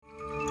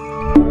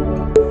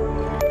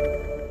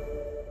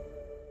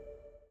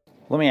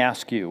me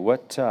ask you,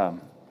 what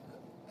kind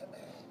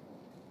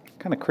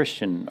of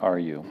Christian are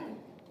you?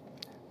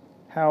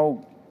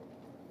 How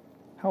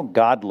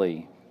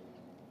godly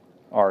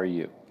are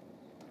you?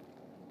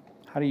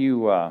 How do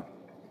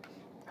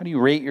you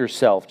rate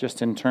yourself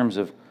just in terms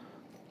of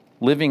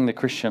living the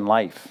Christian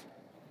life?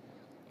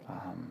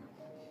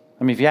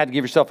 If you had to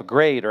give yourself a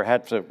grade or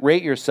had to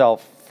rate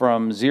yourself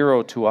from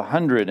 0 to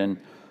 100, and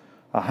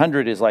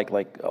 100 is like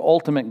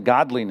ultimate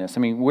godliness,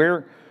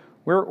 where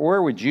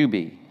would you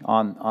be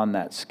on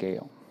that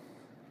scale?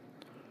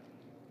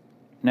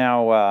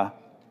 Now,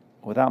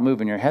 without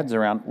moving your heads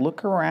around,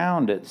 look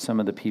around at some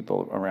of the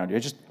people around you. I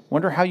just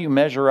wonder how you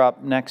measure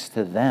up next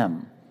to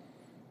them.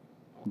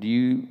 Do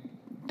you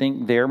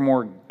think they're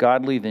more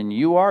godly than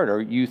you are, or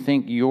you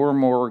think you're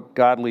more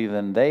godly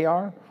than they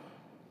are?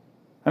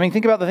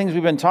 Think about the things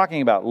we've been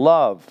talking about: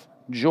 love,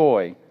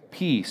 joy,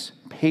 peace,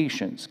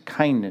 patience,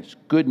 kindness,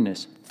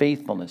 goodness,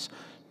 faithfulness,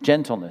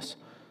 gentleness,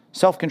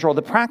 self-control,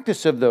 the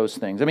practice of those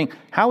things.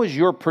 How is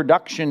your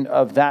production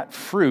of that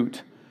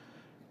fruit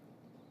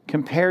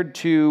compared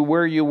to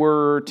where you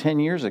were 10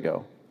 years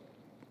ago?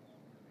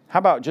 How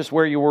about just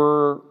where you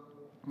were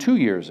 2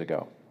 years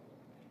ago?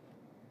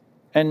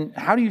 And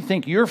how do you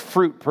think your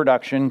fruit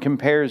production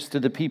compares to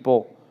the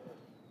people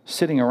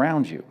sitting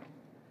around you?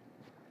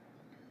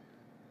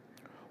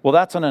 Well,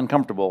 that's an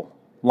uncomfortable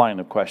line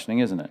of questioning,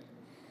 isn't it?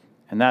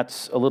 And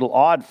that's a little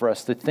odd for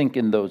us to think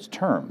in those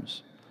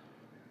terms.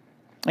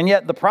 And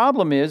yet the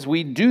problem is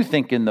we do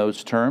think in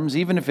those terms,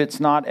 even if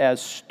it's not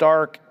as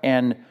stark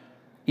and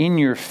in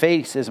your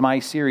face as my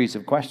series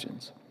of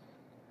questions.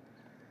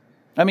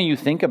 You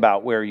think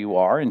about where you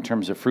are in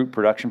terms of fruit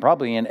production.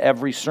 Probably in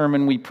every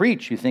sermon we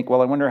preach, you think,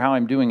 well, I wonder how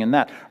I'm doing in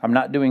that. I'm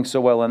not doing so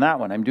well in that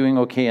one. I'm doing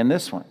okay in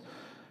this one.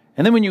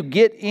 And then when you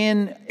get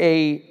in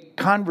a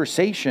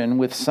conversation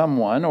with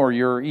someone, or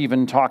you're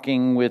even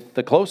talking with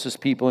the closest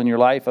people in your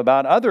life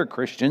about other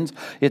Christians,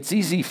 it's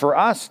easy for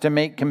us to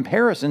make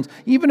comparisons,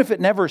 even if it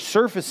never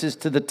surfaces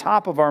to the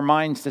top of our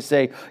minds to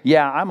say,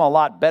 yeah, I'm a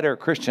lot better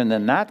Christian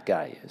than that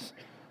guy is.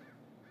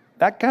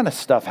 That kind of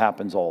stuff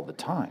happens all the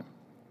time.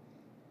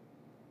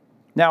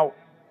 Now,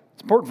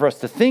 it's important for us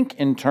to think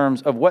in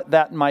terms of what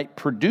that might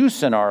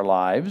produce in our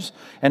lives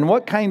and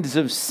what kinds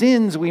of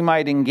sins we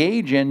might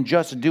engage in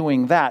just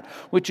doing that,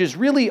 which is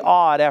really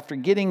odd after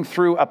getting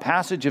through a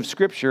passage of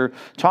Scripture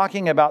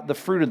talking about the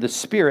fruit of the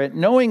Spirit,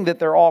 knowing that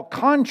they're all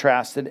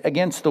contrasted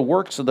against the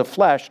works of the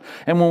flesh.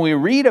 And when we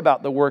read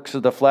about the works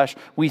of the flesh,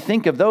 we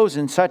think of those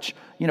in such,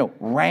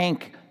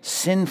 rank,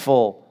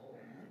 sinful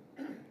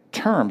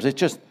terms. It's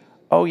just,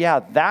 oh yeah,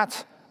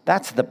 that's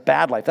the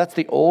bad life. That's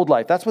the old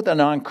life. That's what the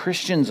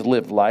non-Christians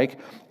live like.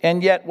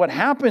 And yet what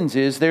happens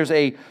is there's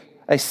a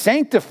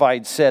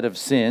sanctified set of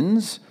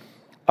sins,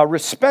 a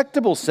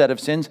respectable set of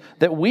sins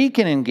that we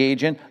can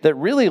engage in that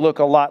really look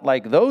a lot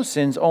like those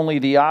sins, only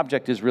the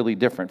object is really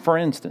different. For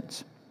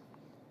instance,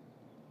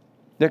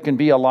 there can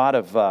be a lot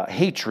of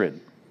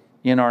hatred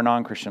in our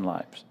non-Christian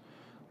lives.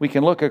 We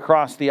can look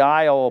across the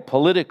aisle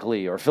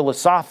politically or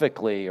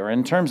philosophically or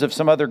in terms of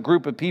some other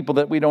group of people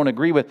that we don't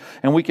agree with,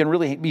 and we can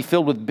really be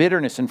filled with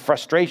bitterness and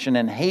frustration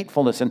and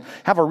hatefulness and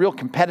have a real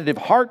competitive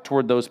heart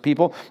toward those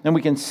people, and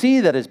we can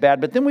see that as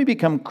bad, but then we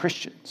become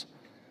Christians.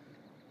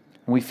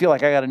 And we feel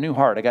like I got a new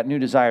heart, I got new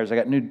desires, I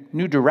got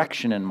new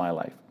direction in my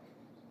life.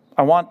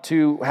 I want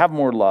to have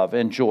more love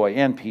and joy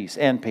and peace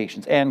and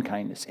patience and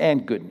kindness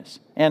and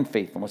goodness and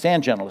faithfulness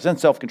and gentleness and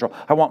self-control.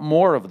 I want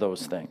more of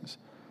those things.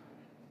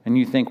 And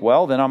you think,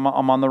 well, then I'm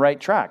on the right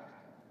track.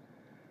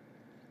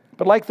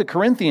 But like the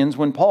Corinthians,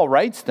 when Paul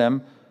writes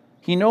them,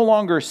 he no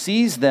longer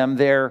sees them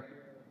there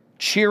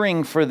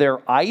cheering for their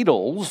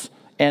idols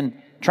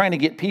and trying to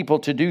get people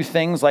to do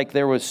things like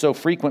there was so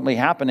frequently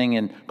happening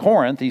in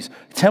Corinth, these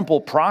temple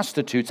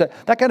prostitutes.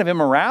 That kind of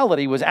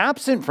immorality was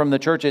absent from the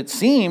church, it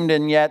seemed,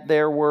 and yet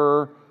there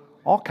were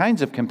all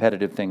kinds of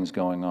competitive things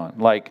going on.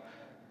 Like,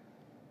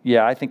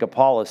 yeah, I think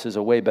Apollos is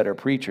a way better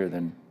preacher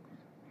than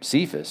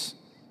Cephas.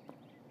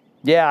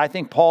 Yeah, I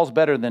think Paul's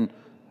better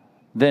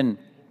than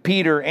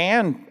Peter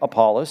and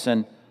Apollos,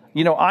 and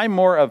I'm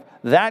more of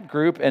that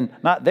group and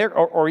not their,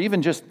 or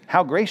even just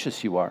how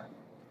gracious you are.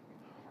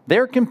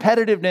 Their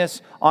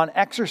competitiveness on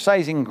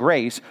exercising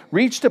grace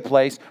reached a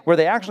place where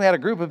they actually had a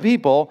group of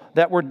people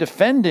that were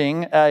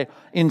defending an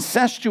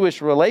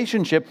incestuous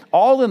relationship,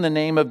 all in the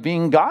name of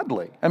being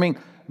godly.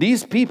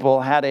 These people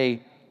had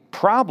a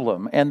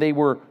problem and they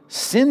were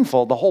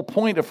sinful. The whole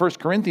point of 1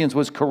 Corinthians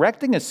was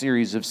correcting a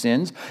series of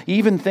sins,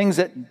 even things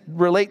that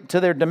relate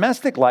to their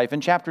domestic life in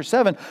chapter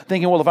 7,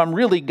 thinking, well, if I'm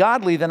really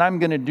godly, then I'm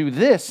going to do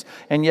this.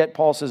 And yet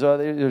Paul says, oh,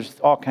 there's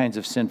all kinds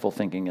of sinful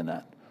thinking in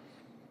that.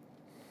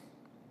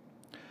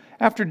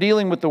 After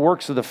dealing with the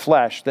works of the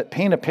flesh that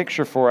paint a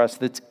picture for us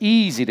that's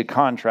easy to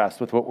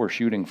contrast with what we're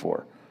shooting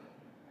for,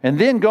 and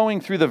then going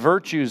through the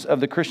virtues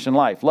of the Christian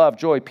life, love,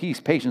 joy, peace,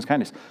 patience,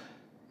 kindness,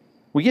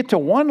 we get to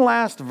one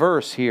last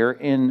verse here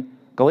in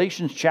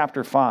Galatians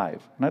chapter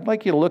 5. And I'd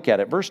like you to look at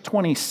it, verse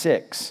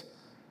 26.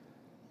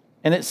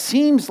 And it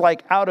seems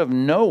like out of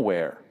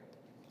nowhere,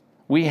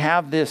 we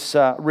have this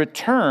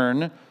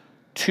return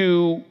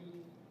to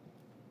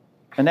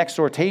an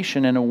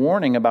exhortation and a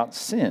warning about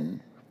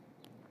sin.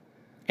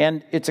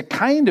 And it's a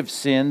kind of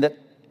sin that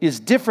is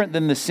different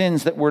than the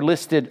sins that were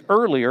listed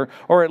earlier,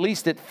 or at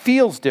least it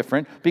feels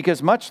different,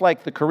 because much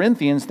like the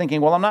Corinthians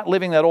thinking, well, I'm not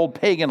living that old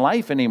pagan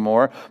life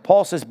anymore,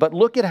 Paul says, but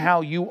look at how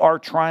you are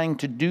trying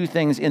to do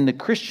things in the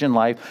Christian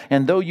life,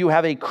 and though you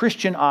have a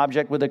Christian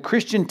object with a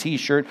Christian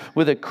t-shirt,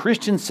 with a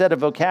Christian set of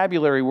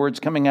vocabulary words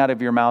coming out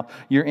of your mouth,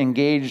 you're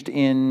engaged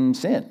in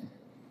sin.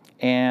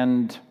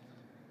 And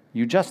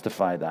you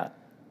justify that.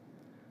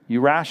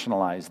 You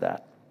rationalize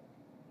that.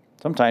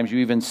 Sometimes you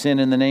even sin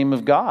in the name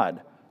of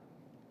God.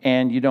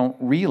 And you don't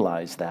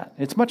realize that.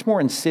 It's much more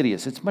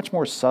insidious. It's much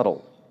more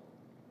subtle.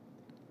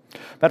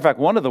 Matter of fact,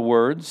 one of the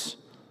words,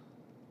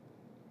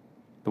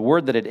 the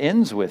word that it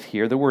ends with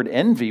here, the word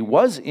envy,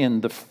 was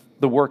in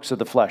the works of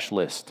the flesh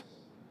list.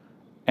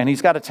 And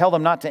he's got to tell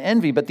them not to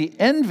envy. But the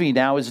envy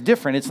now is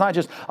different. It's not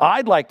just,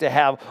 I'd like to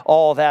have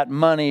all that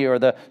money or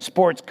the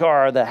sports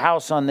car or the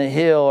house on the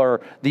hill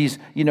or these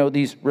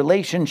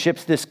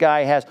relationships this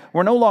guy has.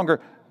 We're no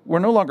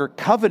longer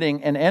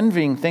coveting and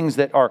envying things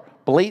that are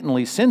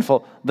blatantly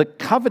sinful. The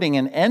coveting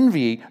and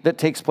envy that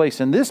takes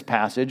place in this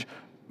passage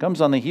comes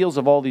on the heels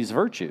of all these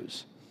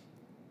virtues.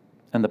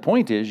 And the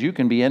point is, you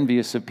can be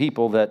envious of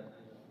people that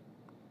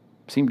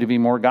seem to be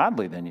more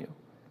godly than you,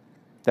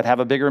 that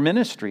have a bigger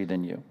ministry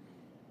than you,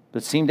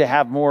 that seem to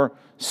have more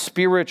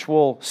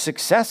spiritual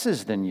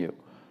successes than you,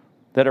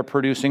 that are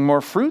producing more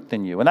fruit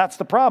than you. And that's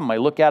the problem. I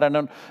look at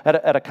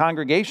a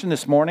congregation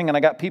this morning, and I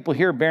got people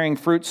here bearing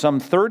fruit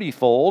some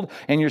 30-fold,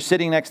 and you're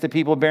sitting next to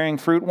people bearing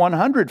fruit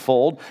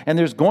 100-fold, and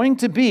there's going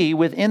to be,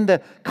 within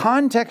the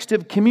context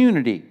of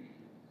community,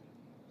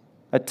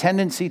 a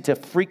tendency to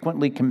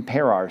frequently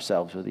compare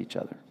ourselves with each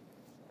other.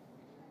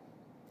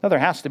 Now, there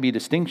has to be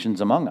distinctions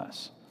among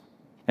us,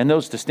 and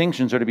those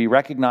distinctions are to be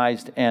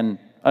recognized and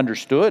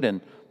understood,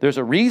 and there's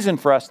a reason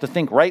for us to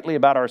think rightly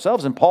about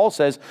ourselves. And Paul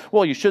says,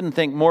 well, you shouldn't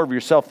think more of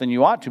yourself than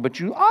you ought to, but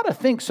you ought to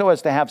think so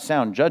as to have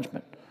sound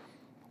judgment.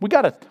 We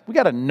got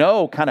to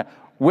know kind of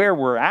where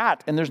we're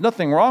at, and there's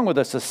nothing wrong with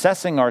us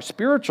assessing our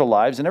spiritual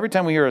lives. And every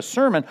time we hear a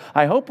sermon,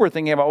 I hope we're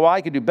thinking about, well, I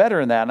could do better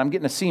in that, and I'm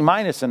getting a C- in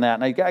that,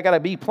 and I got a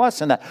B+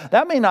 in that.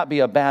 That may not be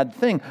a bad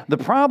thing. The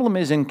problem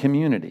is in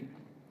community.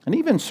 And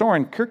even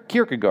Soren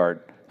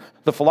Kierkegaard,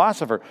 the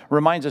philosopher,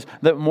 reminds us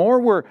that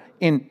more we're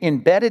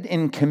embedded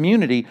in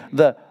community,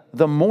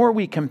 the more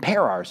we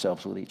compare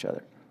ourselves with each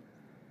other.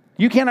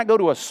 You cannot go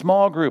to a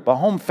small group, a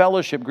home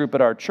fellowship group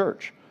at our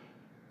church,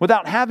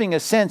 without having a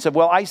sense of,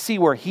 well, I see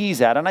where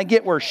he's at, and I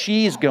get where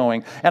she's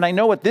going, and I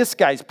know what this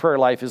guy's prayer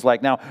life is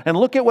like now, and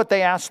look at what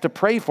they asked to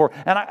pray for.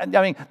 And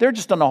I mean, they're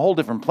just in a whole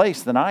different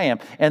place than I am.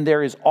 And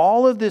there is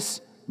all of this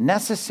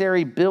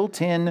necessary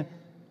built-in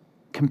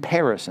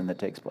comparison that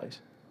takes place.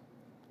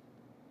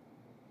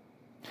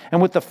 And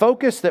with the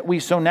focus that we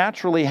so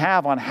naturally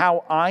have on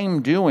how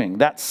I'm doing,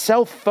 that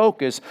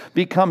self-focus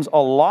becomes a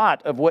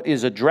lot of what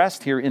is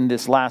addressed here in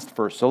this last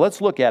verse. So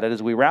let's look at it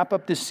as we wrap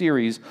up this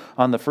series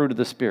on the fruit of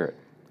the Spirit.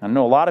 I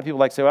know a lot of people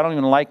like to say, well, I don't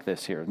even like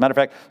this here. As a matter of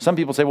fact, some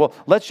people say, well,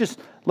 let's just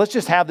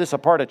have this a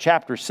part of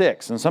chapter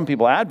 6. And some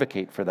people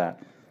advocate for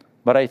that.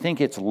 But I think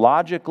it's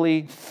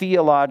logically,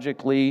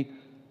 theologically,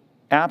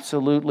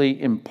 absolutely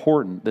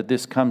important that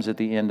this comes at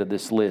the end of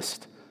this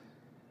list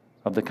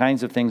of the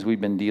kinds of things we've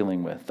been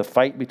dealing with. The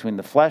fight between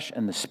the flesh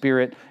and the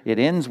Spirit. It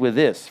ends with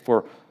this,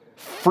 for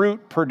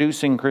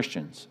fruit-producing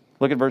Christians.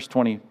 Look at verse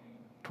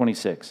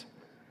 26.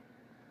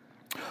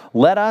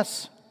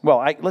 Let's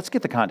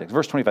get the context.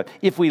 Verse 25.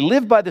 If we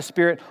live by the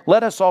Spirit,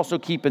 let us also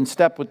keep in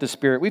step with the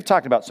Spirit. We've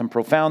talked about some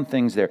profound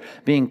things there.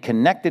 Being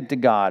connected to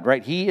God,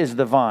 right? He is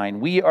the vine.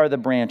 We are the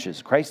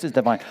branches. Christ is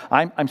the vine.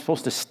 I'm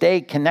supposed to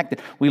stay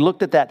connected. We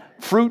looked at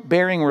that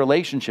fruit-bearing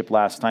relationship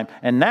last time.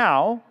 And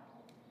now,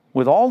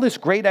 with all this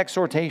great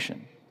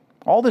exhortation,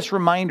 all this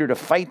reminder to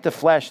fight the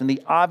flesh and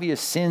the obvious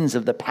sins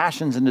of the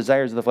passions and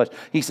desires of the flesh,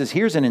 he says,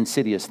 here's an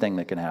insidious thing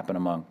that can happen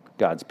among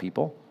God's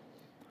people.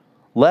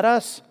 Let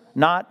us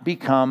not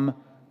become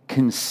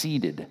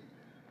conceited,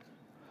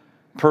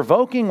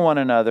 provoking one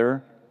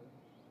another,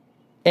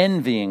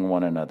 envying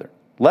one another.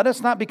 Let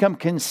us not become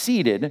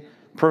conceited,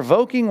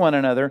 provoking one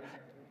another,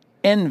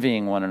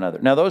 envying one another.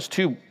 Now, those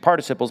two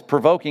participles,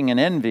 provoking and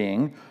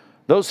envying,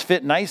 those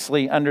fit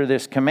nicely under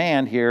this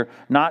command here,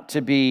 not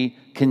to be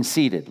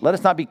conceited. Let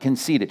us not be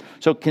conceited.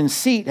 So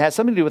conceit has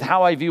something to do with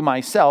how I view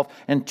myself,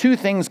 and two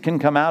things can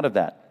come out of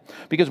that.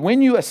 Because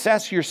when you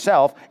assess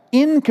yourself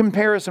in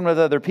comparison with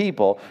other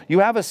people, you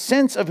have a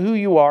sense of who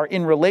you are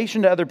in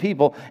relation to other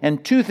people,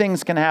 and two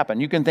things can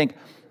happen. You can think,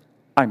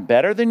 I'm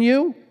better than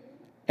you,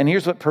 and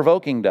here's what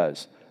provoking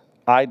does.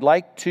 I'd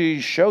like to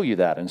show you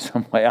that in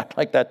some way. I'd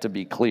like that to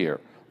be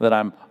clear, that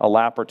I'm a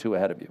lap or two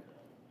ahead of you.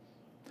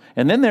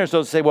 And then there's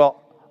those who say,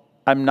 well,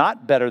 I'm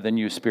not better than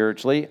you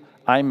spiritually.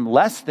 I'm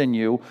less than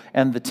you.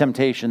 And the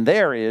temptation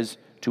there is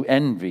to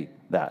envy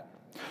that.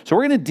 So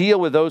we're going to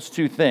deal with those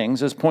two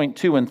things as point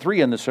 2 and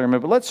 3 in the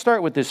sermon. But let's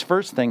start with this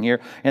first thing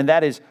here, and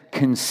that is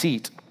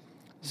conceit.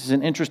 This is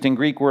an interesting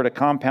Greek word, a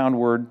compound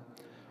word.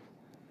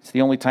 It's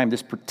the only time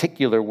this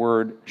particular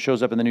word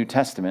shows up in the New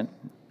Testament.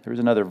 There's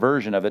another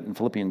version of it in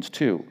Philippians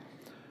 2.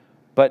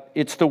 But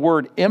it's the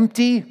word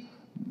empty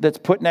that's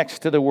put next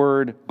to the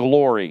word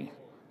glory.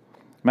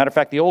 Matter of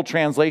fact, the old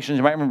translations,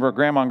 you might remember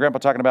Grandma and Grandpa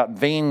talking about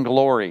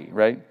vainglory,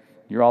 right?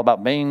 You're all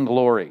about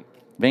vainglory,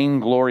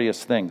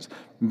 vainglorious things.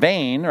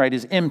 Vain, right,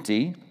 is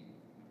empty.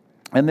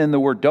 And then the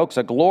word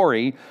doxa,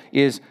 glory,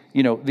 is,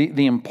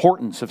 the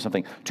importance of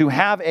something. To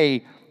have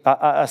a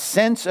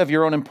sense of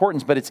your own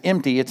importance, but it's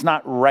empty. It's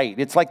not right.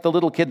 It's like the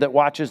little kid that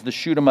watches the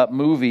shoot 'em up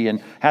movie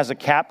and has a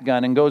cap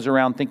gun and goes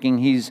around thinking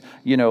he's,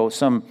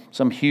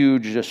 some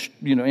huge,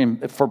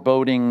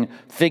 foreboding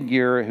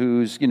figure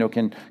who's,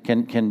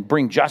 can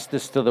bring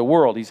justice to the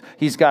world.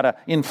 He's got an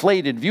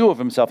inflated view of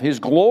himself. His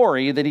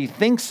glory that he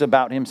thinks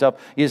about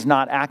himself is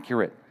not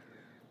accurate.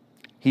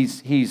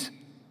 He's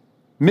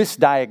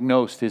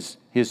misdiagnosed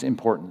his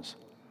importance.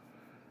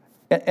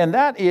 And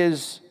that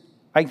is,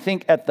 I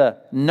think, at the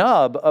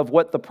nub of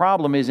what the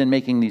problem is in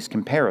making these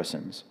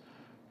comparisons.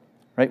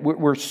 Right?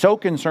 We're so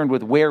concerned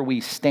with where we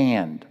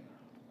stand.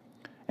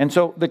 And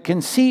so the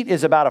conceit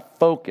is about a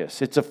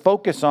focus. It's a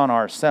focus on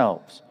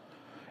ourselves.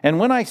 And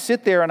when I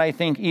sit there and I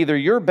think either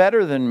you're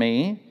better than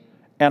me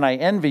and I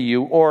envy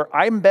you, or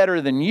I'm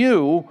better than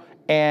you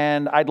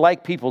and I'd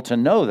like people to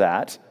know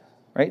that,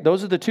 right?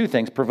 Those are the two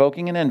things,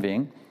 provoking and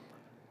envying.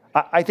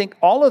 I think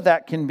all of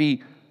that can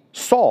be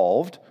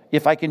solved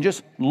if I can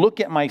just look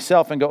at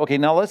myself and go, okay,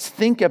 now let's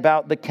think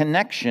about the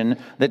connection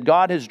that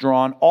God has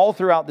drawn all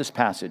throughout this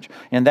passage,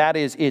 and that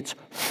is its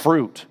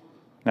fruit.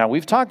 Now,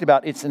 we've talked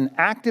about it's an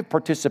active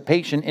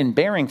participation in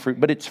bearing fruit,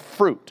 but it's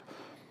fruit.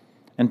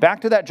 And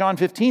back to that John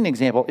 15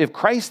 example, if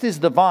Christ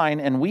is the vine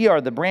and we are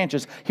the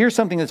branches, here's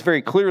something that's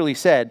very clearly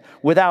said,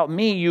 without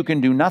me you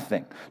can do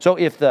nothing. So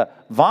if the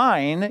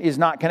vine is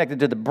not connected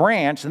to the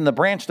branch, then the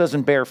branch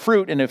doesn't bear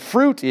fruit. And if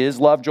fruit is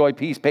love, joy,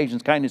 peace,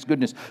 patience, kindness,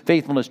 goodness,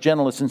 faithfulness,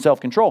 gentleness, and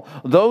self-control,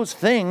 those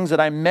things that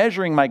I'm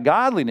measuring my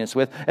godliness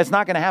with, it's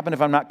not going to happen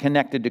if I'm not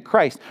connected to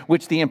Christ,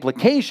 which the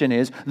implication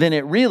is, then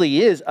it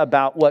really is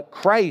about what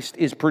Christ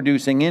is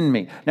producing in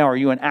me. Now, are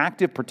you an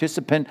active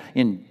participant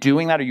in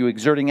doing that? Are you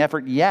exerting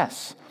effort?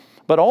 Yes.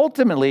 But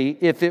ultimately,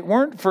 if it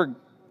weren't for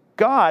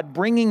God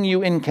bringing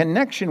you in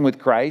connection with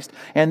Christ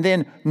and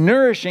then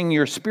nourishing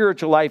your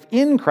spiritual life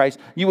in Christ,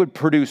 you would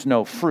produce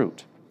no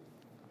fruit.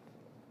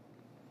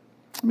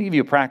 Let me give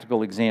you a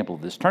practical example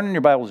of this. Turn in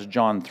your Bibles to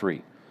John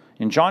 3.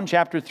 In John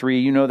chapter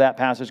 3, you know that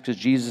passage because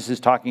Jesus is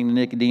talking to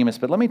Nicodemus,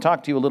 but let me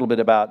talk to you a little bit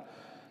about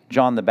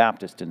John the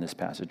Baptist in this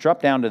passage.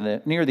 Drop down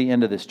to near the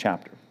end of this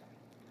chapter.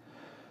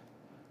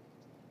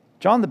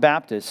 John the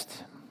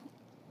Baptist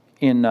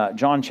in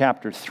John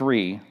chapter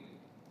 3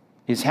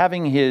 is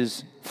having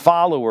his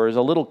followers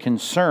a little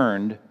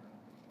concerned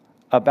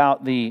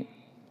about the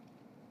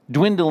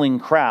dwindling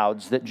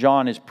crowds that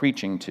John is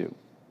preaching to.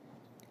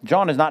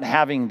 John is not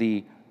having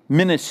the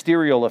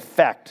ministerial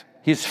effect.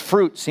 His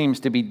fruit seems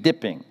to be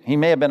dipping. He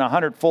may have been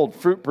 100-fold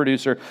fruit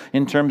producer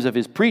in terms of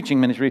his preaching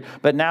ministry,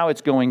 but now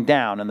it's going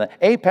down. And the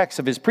apex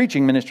of his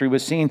preaching ministry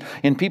was seen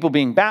in people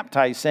being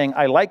baptized, saying,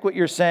 I like what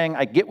you're saying.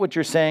 I get what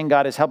you're saying.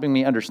 God is helping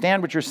me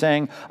understand what you're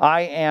saying.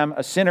 I am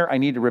a sinner. I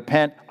need to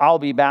repent. I'll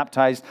be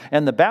baptized.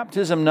 And the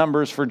baptism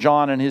numbers for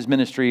John and his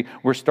ministry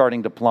were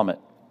starting to plummet.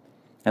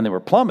 And they were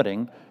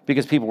plummeting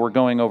because people were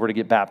going over to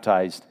get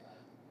baptized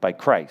by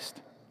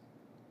Christ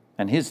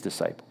and his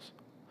disciples.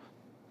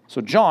 So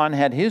John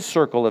had his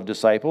circle of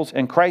disciples,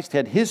 and Christ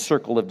had his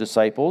circle of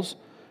disciples.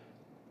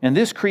 And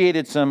this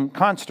created some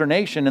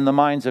consternation in the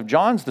minds of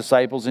John's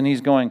disciples, and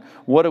he's going,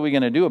 what are we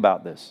going to do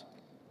about this?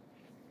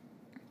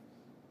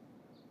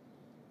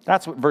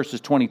 That's what verses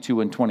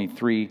 22 and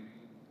 23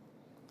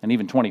 and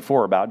even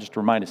 24 are about, just to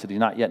remind us that he's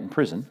not yet in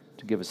prison,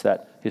 to give us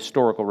that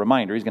historical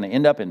reminder. He's going to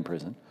end up in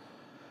prison.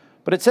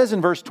 But it says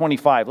in verse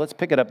 25, let's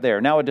pick it up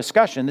there. Now a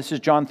discussion, this is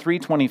John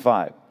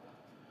 3:25,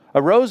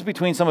 arose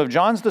between some of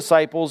John's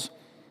disciples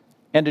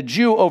and a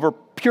Jew over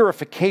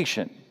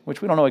purification,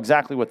 which we don't know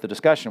exactly what the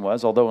discussion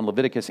was, although in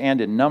Leviticus and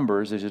in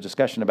Numbers, there's a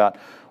discussion about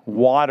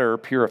water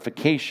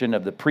purification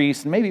of the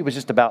priests, and maybe it was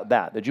just about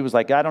that. The Jew was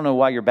like, I don't know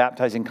why you're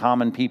baptizing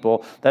common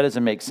people. That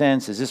doesn't make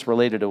sense. Is this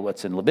related to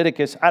what's in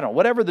Leviticus? I don't know,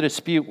 whatever the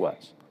dispute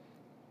was.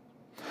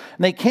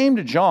 And they came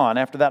to John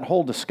after that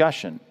whole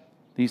discussion,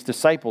 these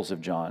disciples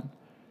of John,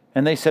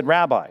 and they said,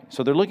 Rabbi.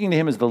 So they're looking to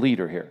him as the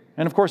leader here.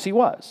 And of course he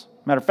was.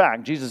 Matter of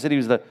fact, Jesus said he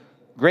was the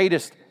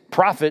greatest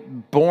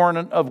prophet born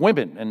of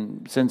women,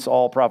 and since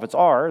all prophets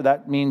are,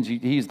 that means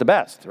he's the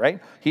best,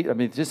 right?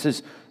 This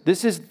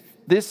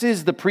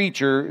is the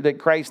preacher that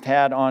Christ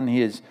had on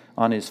his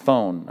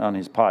phone, on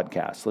his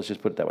podcast. Let's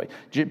just put it that way.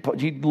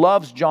 He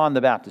loves John the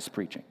Baptist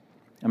preaching.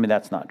 I mean,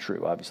 that's not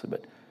true, obviously,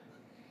 but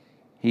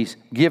he's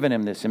given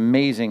him this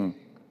amazing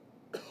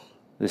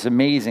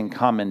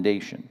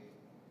commendation.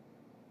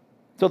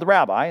 So the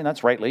rabbi, and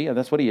that's rightly, and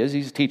that's what he is.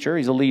 He's a teacher.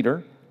 He's a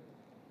leader.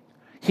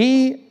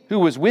 He who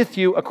was with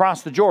you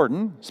across the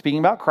Jordan, speaking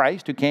about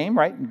Christ, who came,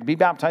 right, be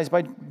baptized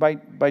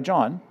by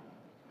John,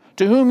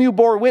 to whom you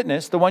bore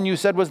witness, the one you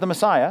said was the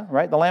Messiah,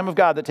 right, the Lamb of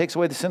God that takes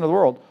away the sin of the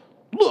world.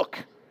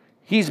 Look,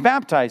 he's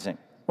baptizing.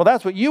 Well,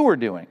 that's what you were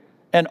doing.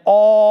 And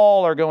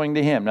all are going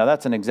to him. Now,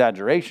 that's an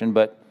exaggeration,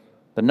 but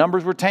The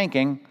numbers were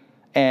tanking,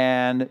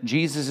 and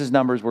Jesus'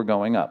 numbers were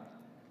going up.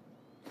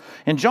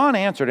 And John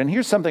answered, and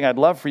here's something I'd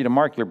love for you to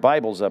mark your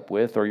Bibles up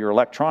with, or your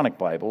electronic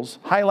Bibles.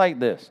 Highlight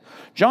this.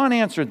 John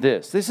answered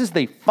this. This is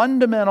the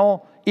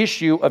fundamental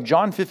issue of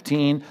John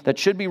 15 that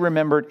should be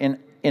remembered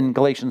in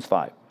Galatians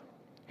 5.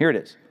 Here it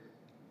is.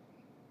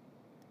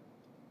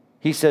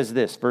 He says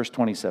this, verse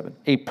 27.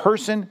 A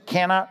person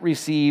cannot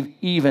receive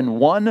even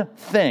one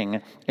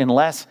thing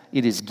unless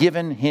it is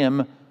given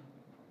him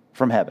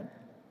from heaven.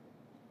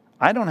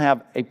 I don't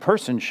have a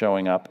person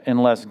showing up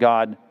unless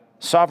God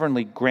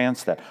sovereignly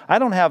grants that. I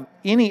don't have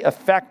any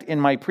effect in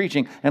my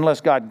preaching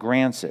unless God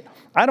grants it.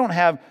 I don't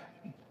have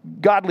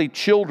godly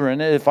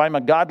children if I'm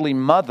a godly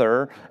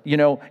mother,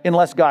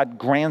 unless God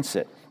grants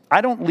it.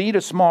 I don't lead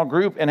a small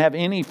group and have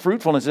any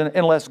fruitfulness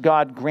unless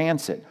God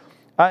grants it.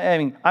 I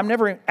mean, I'm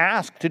never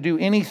asked to do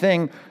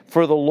anything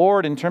for the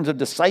Lord in terms of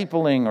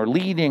discipling or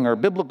leading or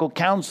biblical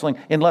counseling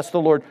unless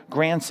the Lord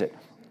grants it.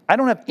 I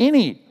don't have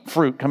any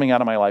fruit coming out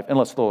of my life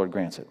unless the Lord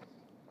grants it.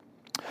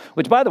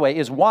 Which, by the way,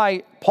 is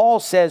why Paul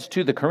says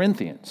to the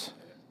Corinthians,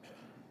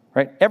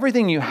 right?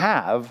 Everything you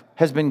have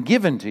has been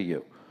given to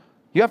you.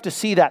 You have to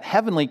see that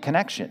heavenly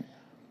connection.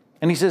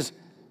 And he says,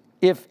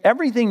 if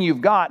everything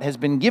you've got has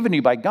been given to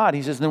you by God,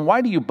 he says, then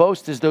why do you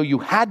boast as though you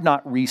had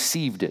not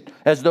received it,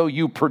 as though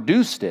you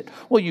produced it?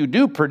 Well, you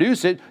do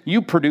produce it.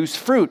 You produce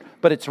fruit.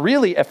 But it's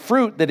really a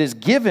fruit that is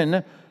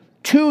given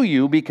to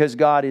you because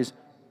God is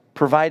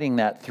providing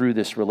that through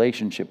this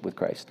relationship with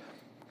Christ.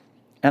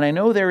 And I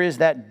know there is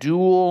that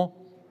dual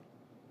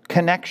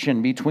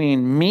connection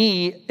between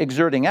me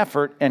exerting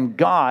effort and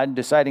God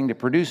deciding to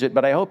produce it,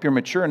 but I hope you're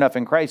mature enough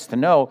in Christ to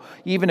know,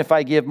 even if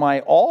I give my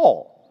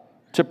all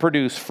to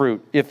produce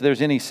fruit, if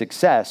there's any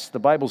success, the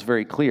Bible's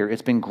very clear.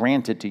 It's been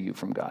granted to you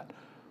from God.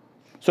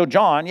 So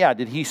John,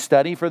 did he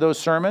study for those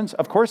sermons?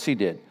 Of course he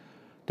did.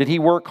 Did he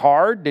work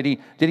hard? Did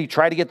he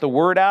try to get the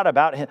word out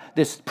about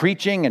this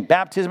preaching and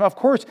baptism? Of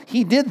course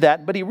he did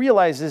that, but he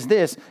realizes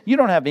this: you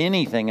don't have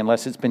anything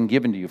unless it's been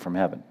given to you from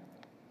heaven.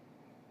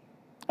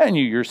 And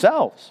you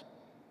yourselves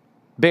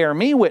bear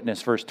me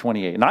witness, verse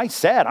 28. And I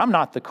said, I'm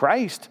not the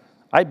Christ.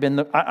 I'm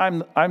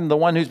the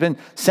one who's been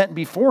sent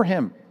before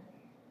him.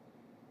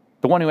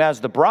 The one who has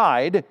the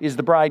bride is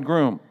the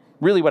bridegroom.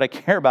 Really what I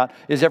care about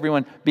is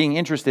everyone being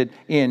interested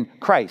in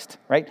Christ,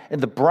 right? And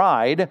the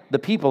bride, the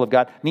people of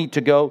God, need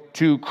to go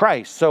to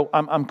Christ. So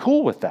I'm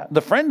cool with that.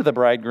 The friend of the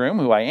bridegroom,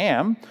 who I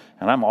am,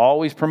 and I'm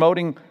always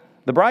promoting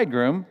the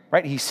bridegroom,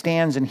 right? He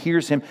stands and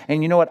hears him.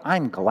 And you know what?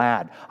 I'm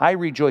glad. I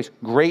rejoice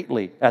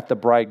greatly at the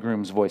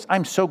bridegroom's voice.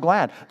 I'm so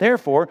glad.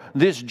 Therefore,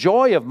 this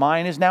joy of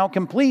mine is now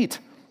complete.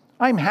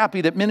 I'm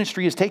happy that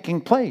ministry is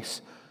taking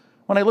place.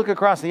 When I look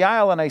across the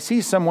aisle and I see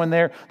someone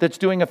there that's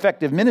doing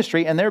effective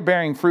ministry and they're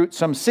bearing fruit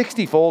some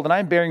 60-fold and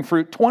I'm bearing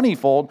fruit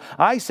 20-fold,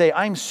 I say,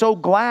 I'm so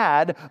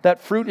glad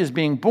that fruit is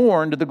being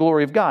born to the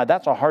glory of God.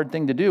 That's a hard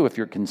thing to do if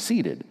you're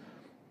conceited,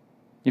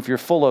 if you're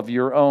full of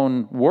your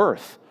own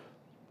worth,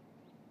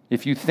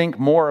 if you think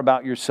more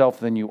about yourself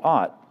than you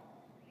ought.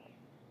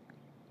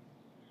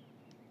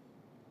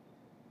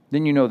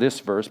 Then you know this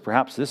verse.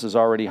 Perhaps this is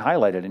already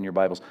highlighted in your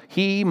Bibles.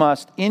 He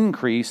must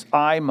increase,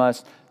 I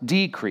must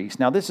decrease.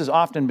 Now, this has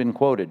often been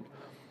quoted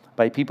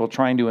by people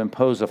trying to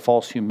impose a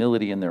false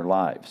humility in their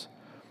lives.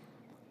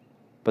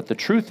 But the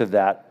truth of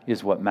that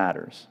is what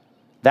matters.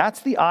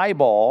 That's the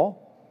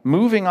eyeball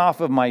moving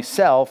off of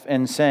myself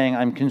and saying,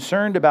 I'm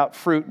concerned about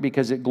fruit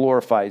because it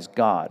glorifies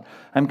God.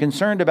 I'm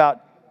concerned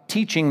about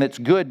teaching that's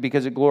good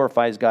because it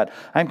glorifies God.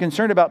 I'm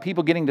concerned about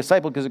people getting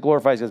discipled because it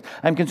glorifies God.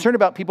 I'm concerned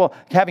about people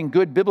having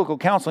good biblical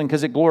counseling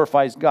because it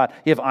glorifies God.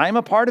 If I'm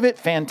a part of it,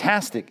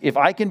 fantastic. If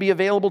I can be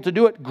available to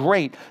do it,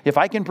 great. If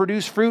I can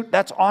produce fruit,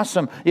 that's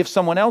awesome. If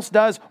someone else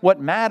does,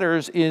 what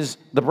matters is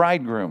the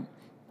bridegroom.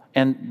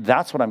 And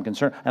that's what I'm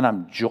concerned, and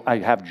I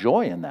have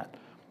joy in that.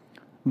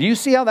 Do you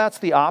see how that's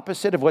the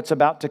opposite of what's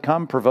about to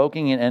come,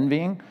 provoking and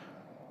envying?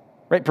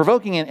 Right?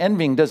 Provoking and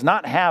envying does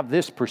not have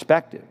this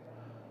perspective.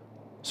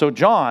 So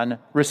John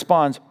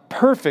responds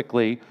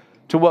perfectly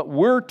to what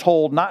we're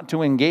told not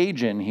to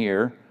engage in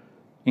here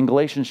in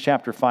Galatians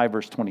chapter 5,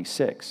 verse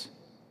 26.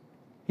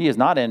 He is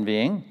not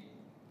envying,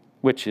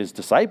 which his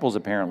disciples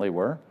apparently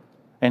were,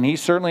 and he's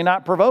certainly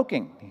not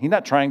provoking. He's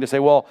not trying to say,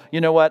 well,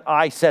 you know what,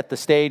 I set the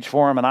stage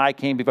for him and I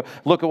came before.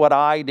 Look at what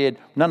I did.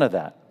 None of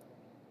that.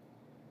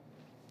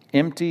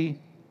 Empty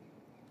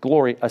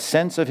glory, a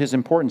sense of his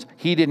importance.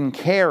 He didn't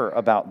care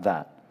about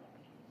that.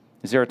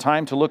 Is there a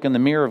time to look in the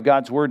mirror of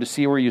God's word to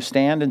see where you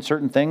stand in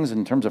certain things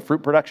in terms of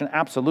fruit production?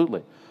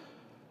 Absolutely.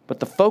 But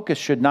the focus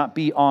should not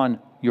be on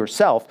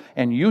yourself,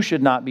 and you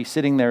should not be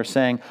sitting there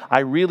saying, I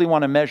really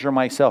want to measure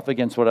myself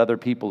against what other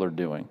people are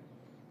doing.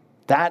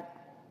 That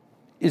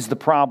is the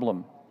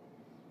problem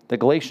that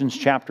Galatians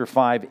chapter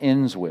 5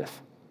 ends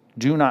with.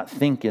 Do not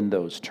think in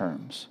those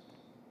terms.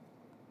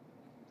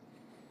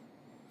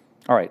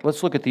 All right,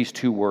 let's look at these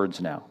two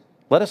words now.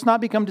 Let us not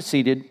become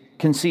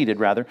conceited,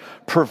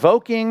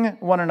 provoking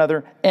one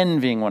another,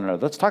 envying one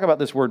another. Let's talk about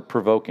this word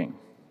provoking.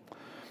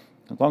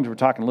 As long as we're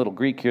talking a little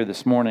Greek here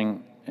this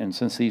morning, and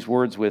since these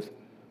words with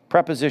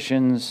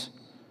prepositions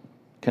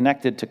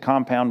connected to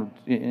compound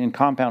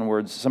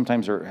words,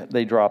 sometimes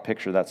they draw a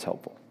picture that's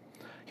helpful.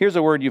 Here's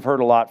a word you've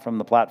heard a lot from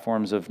the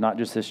platforms of not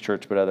just this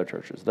church, but other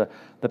churches. The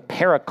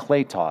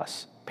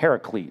parakletos,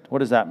 paraclete. What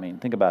does that mean?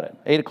 Think about it.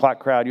 8 o'clock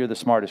crowd, you're the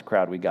smartest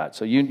crowd we got.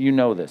 So you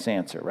know this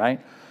answer,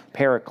 right?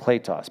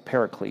 Parakletos,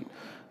 paraclete.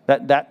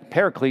 That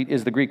paraclete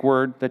is the Greek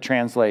word that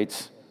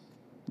translates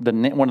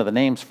one of the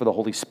names for the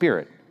Holy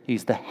Spirit.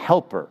 He's the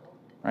helper,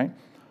 right?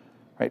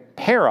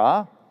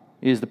 Para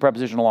is the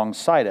preposition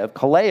alongside of.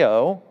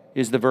 Kaleo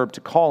is the verb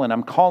to call in.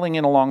 I'm calling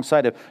in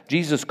alongside of.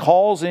 Jesus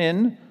calls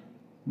in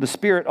the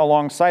Spirit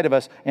alongside of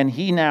us, and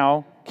he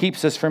now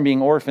keeps us from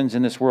being orphans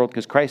in this world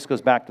because Christ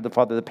goes back to the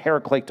Father, the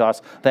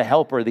parakletos, the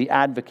helper, the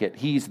advocate.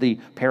 He's the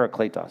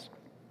parakletos.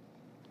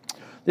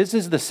 This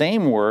is the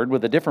same word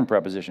with a different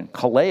preposition.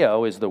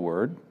 Kaleo is the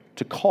word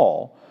to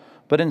call,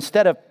 but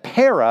instead of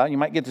para, you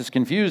might get this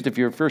confused if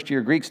you're a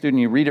first-year Greek student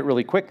and you read it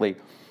really quickly,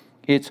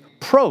 it's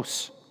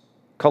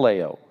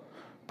proskaleo.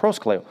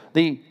 Proskaleo.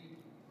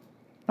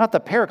 Not the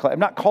paraclete. I'm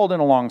not called in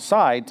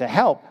alongside to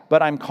help,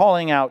 but I'm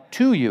calling out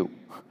to you.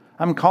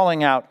 I'm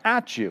calling out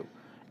at you.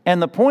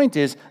 And the point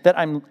is that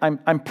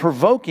I'm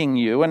provoking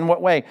you. In what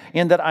way?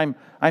 In that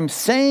I'm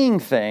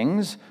saying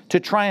things to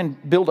try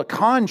and build a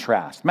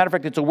contrast. Matter of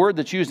fact, it's a word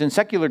that's used in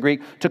secular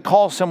Greek to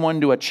call someone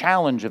to a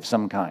challenge of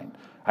some kind.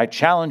 I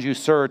challenge you,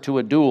 sir, to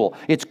a duel.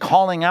 It's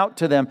calling out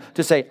to them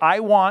to say, I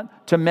want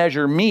to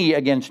measure me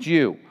against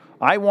you.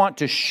 I want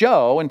to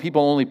show, and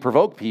people only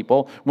provoke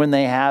people when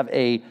they have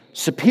a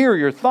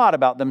superior thought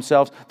about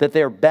themselves, that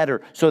they're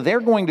better. So they're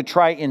going to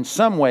try in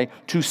some way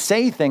to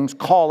say things,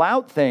 call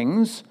out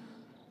things,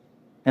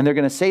 and they're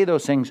going to say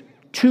those things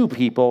to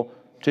people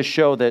to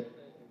show that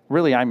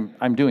really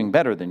I'm doing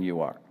better than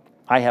you are.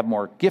 I have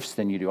more gifts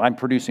than you do. I'm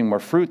producing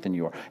more fruit than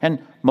you are. And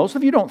most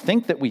of you don't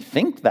think that we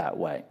think that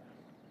way.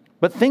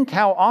 But think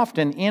how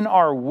often in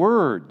our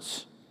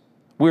words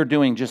we're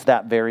doing just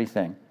that very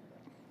thing.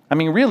 I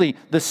mean, really,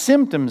 the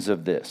symptoms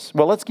of this.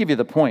 Well, let's give you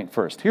the point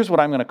first. Here's what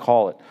I'm going to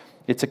call it.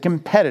 It's a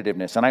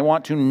competitiveness, and I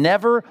want to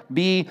never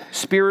be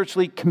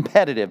spiritually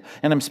competitive.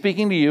 And I'm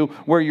speaking to you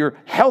where you're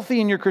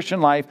healthy in your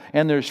Christian life,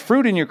 and there's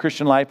fruit in your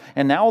Christian life,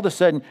 and now all of a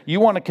sudden you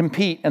want to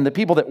compete, and the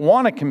people that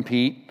want to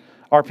compete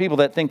are people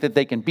that think that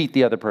they can beat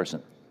the other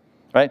person,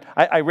 right?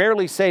 I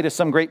rarely say to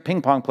some great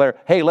ping pong player,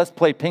 hey, let's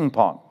play ping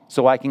pong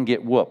so I can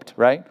get whooped,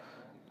 right?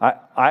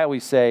 I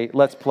always say,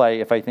 let's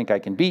play if I think I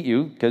can beat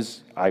you,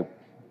 because I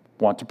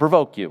want to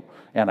provoke you,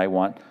 and I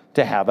want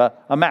to have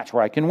a match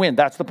where I can win.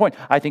 That's the point.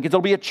 I think it'll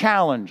be a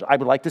challenge. I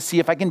would like to see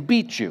if I can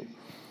beat you.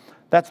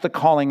 That's the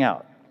calling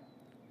out.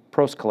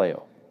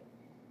 Proskaleo.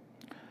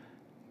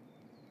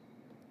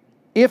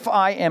 If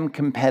I am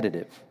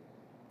competitive,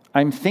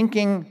 I'm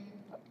thinking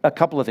a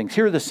couple of things.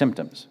 Here are the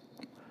symptoms.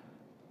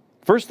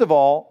 First of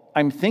all,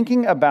 I'm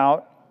thinking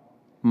about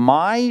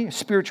my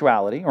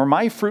spirituality or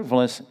my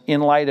fruitfulness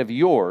in light of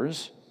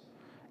yours.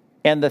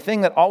 And the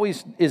thing that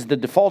always is the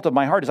default of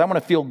my heart is I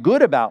want to feel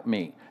good about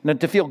me. And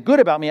to feel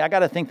good about me, I got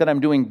to think that I'm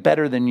doing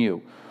better than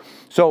you.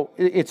 So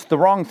it's the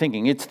wrong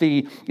thinking. It's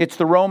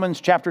the Romans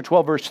chapter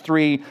 12, verse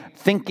 3,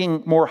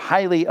 thinking more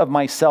highly of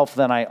myself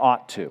than I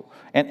ought to.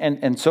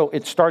 And so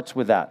it starts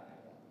with that.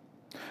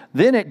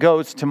 Then it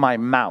goes to my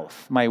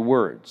mouth, my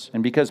words.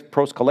 And because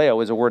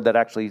proskaleo is a word that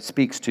actually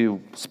speaks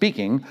to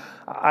speaking,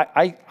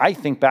 I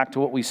think back to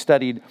what we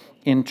studied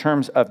in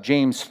terms of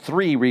James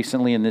 3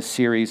 recently in this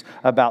series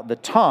about the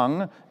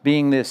tongue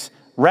being this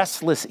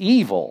restless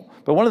evil.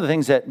 But one of the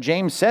things that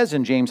James says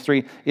in James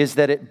 3 is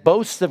that it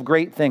boasts of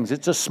great things.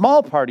 It's a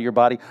small part of your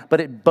body,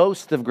 but it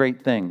boasts of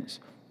great things.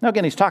 Now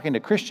again, he's talking to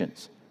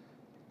Christians.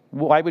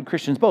 Why would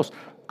Christians boast?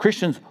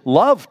 Christians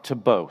love to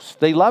boast.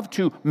 They love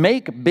to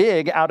make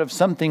big out of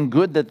something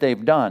good that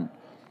they've done.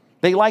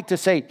 They like to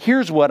say,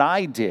 here's what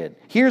I did.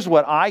 Here's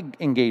what I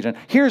engaged in.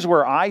 Here's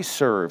where I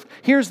served.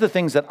 Here's the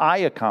things that I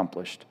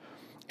accomplished.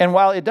 And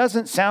while it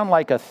doesn't sound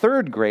like a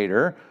third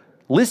grader,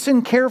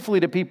 listen carefully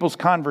to people's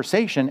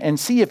conversation and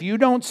see if you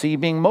don't see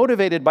being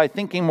motivated by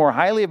thinking more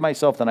highly of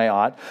myself than I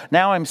ought.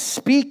 Now I'm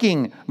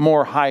speaking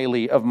more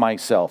highly of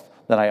myself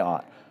than I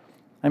ought.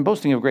 I'm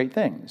boasting of great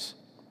things.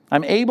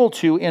 I'm able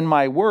to, in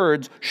my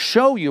words,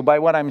 show you by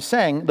what I'm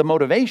saying. The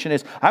motivation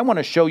is I want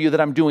to show you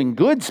that I'm doing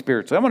good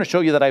spiritually. I want to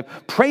show you that I've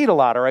prayed a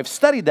lot, or I've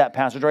studied that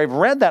passage, or I've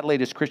read that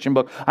latest Christian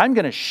book. I'm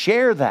going to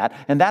share that.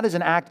 And that is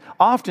an act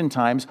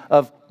oftentimes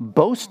of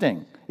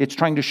boasting. It's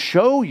trying to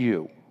show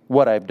you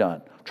what I've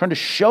done. Trying to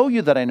show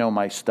you that I know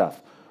my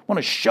stuff. I want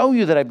to show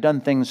you that I've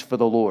done things for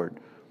the Lord.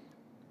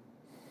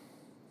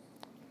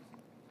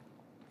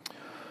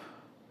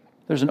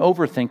 There's an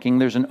overthinking,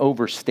 there's an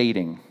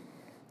overstating.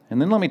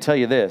 And then let me tell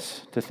you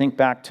this, to think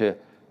back to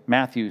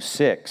Matthew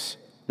 6,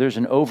 there's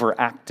an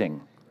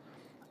overacting.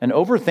 An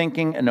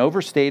overthinking, an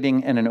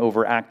overstating, and an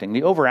overacting.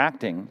 The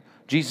overacting,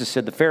 Jesus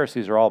said the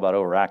Pharisees are all about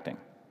overacting.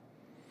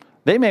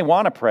 They may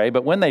want to pray,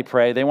 but when they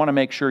pray, they want to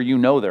make sure you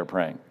know they're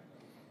praying.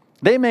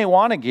 They may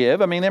want to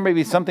give. I mean, there may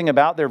be something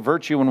about their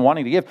virtue in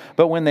wanting to give,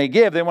 but when they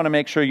give, they want to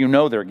make sure you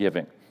know they're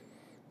giving.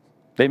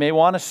 They may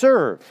want to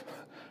serve.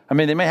 I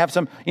mean, they may have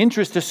some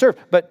interest to serve,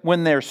 but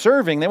when they're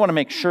serving, they want to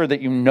make sure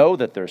that you know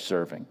that they're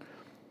serving.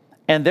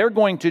 And they're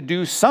going to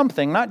do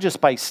something, not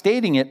just by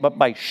stating it, but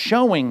by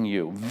showing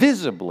you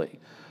visibly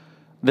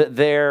that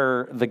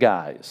they're the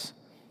guys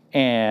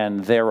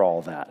and they're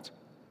all that.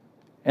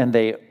 And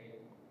they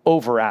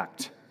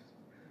overact.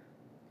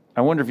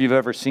 I wonder if you've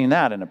ever seen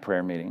that in a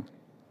prayer meeting.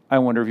 I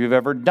wonder if you've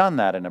ever done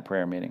that in a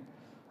prayer meeting.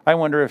 I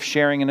wonder if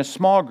sharing in a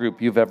small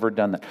group you've ever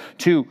done that.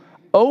 To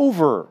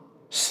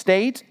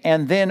overstate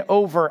and then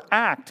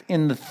overact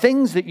in the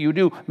things that you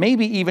do,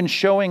 maybe even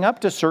showing up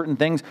to certain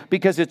things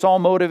because it's all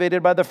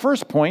motivated by the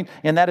first point,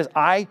 and that is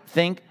I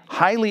think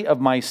highly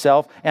of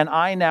myself, and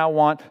I now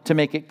want to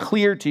make it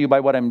clear to you by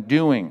what I'm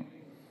doing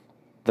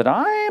that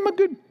I am a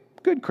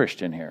good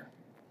Christian here.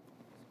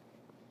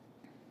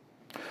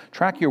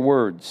 Track your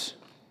words.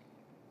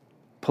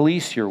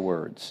 Police your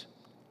words.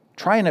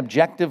 Try and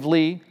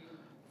objectively,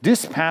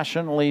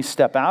 dispassionately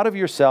step out of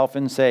yourself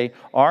and say,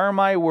 are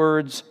my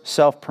words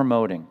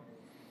self-promoting?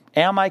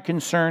 Am I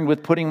concerned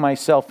with putting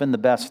myself in the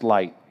best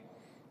light?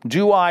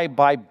 Do I,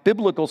 by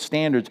biblical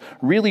standards,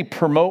 really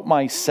promote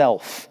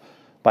myself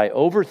by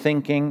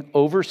overthinking,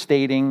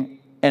 overstating,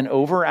 and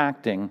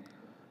overacting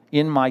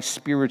in my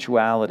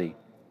spirituality?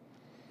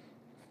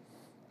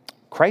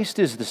 Christ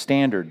is the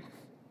standard.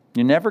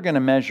 You're never going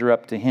to measure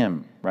up to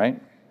Him,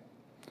 right?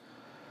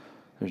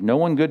 There's no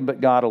one good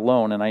but God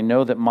alone, and I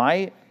know that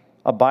my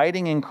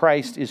abiding in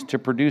Christ is to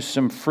produce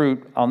some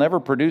fruit. I'll never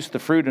produce the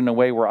fruit in a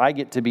way where I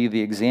get to be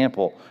the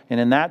example. And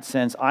in that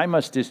sense, I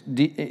must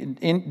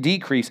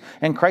decrease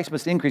and Christ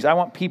must increase. I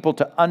want people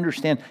to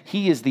understand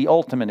He is the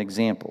ultimate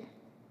example.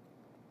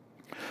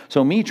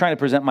 So me trying to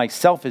present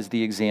myself as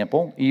the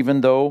example,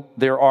 even though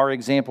there are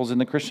examples in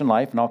the Christian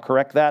life, and I'll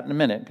correct that in a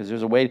minute because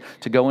there's a way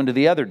to go into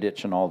the other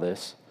ditch in all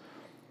this.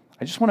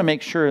 I just want to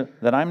make sure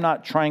that I'm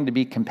not trying to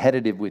be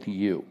competitive with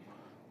you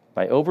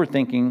by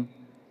overthinking,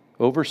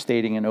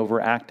 overstating, and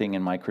overacting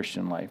in my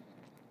Christian life.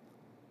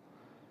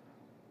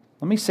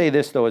 Let me say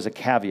this, though, as a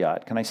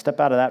caveat. Can I step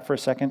out of that for a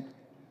second?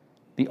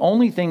 The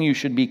only thing you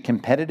should be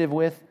competitive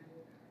with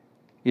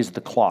is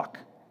the clock.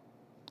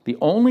 The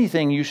only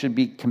thing you should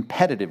be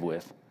competitive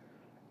with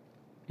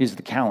is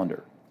the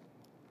calendar.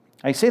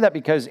 I say that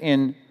because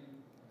in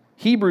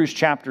Hebrews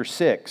chapter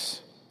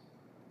 6,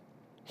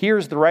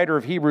 here's the writer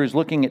of Hebrews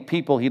looking at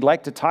people. He'd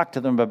like to talk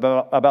to them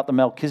about the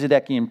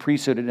Melchizedekian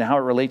priesthood and how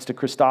it relates to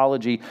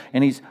Christology.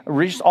 And he's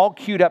just all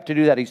queued up to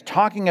do that. He's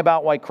talking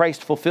about why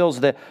Christ fulfills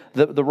the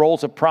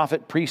roles of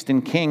prophet, priest,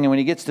 and king. And when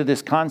he gets to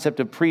this concept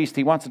of priest,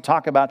 he wants to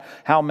talk about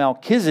how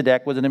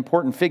Melchizedek was an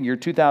important figure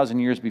 2,000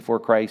 years before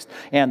Christ.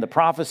 And the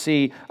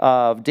prophecy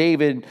of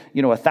David,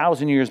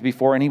 1,000 years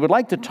before. And he would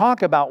like to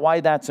talk about why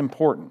that's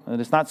important.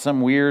 And it's not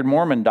some weird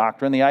Mormon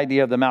doctrine. The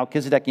idea of the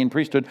Melchizedekian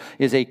priesthood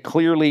is a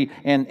clearly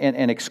and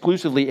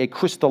exclusively a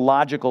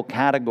Christological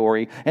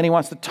category, and he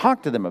wants to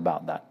talk to them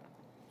about that.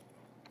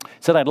 He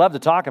said, I'd love to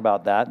talk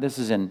about that. This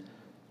is in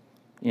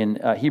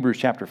Hebrews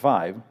chapter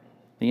 5,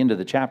 the end of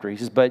the chapter. He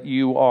says, but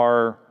you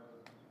are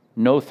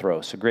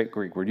nothros, a great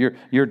Greek word.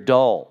 You're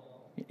dull.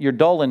 You're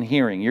dull in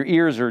hearing. Your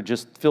ears are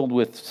just filled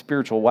with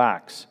spiritual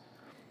wax.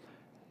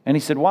 And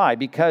he said, why?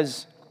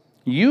 Because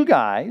you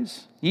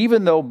guys,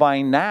 even though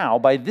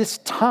by this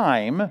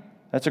time,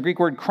 that's a Greek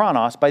word,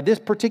 chronos. By this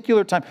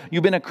particular time,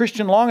 you've been a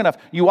Christian long enough,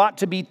 you ought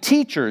to be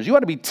teachers. You ought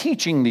to be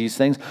teaching these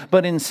things.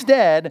 But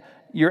instead,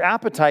 your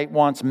appetite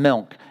wants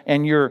milk,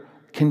 and you're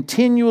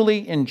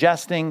continually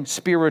ingesting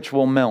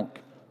spiritual milk.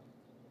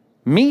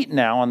 Meat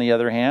now, on the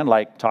other hand,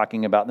 like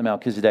talking about the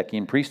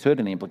Melchizedekian priesthood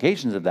and the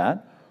implications of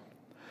that,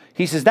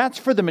 he says that's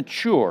for the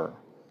mature.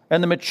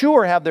 And the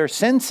mature have their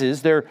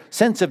senses, their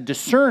sense of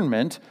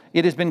discernment.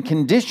 It has been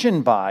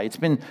conditioned by, it's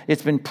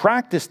been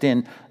practiced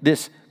in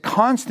this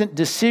constant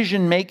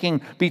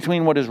decision-making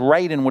between what is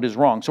right and what is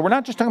wrong. So we're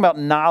not just talking about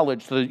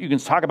knowledge so that you can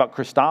talk about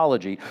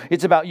Christology.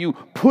 It's about you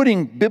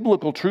putting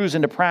biblical truths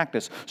into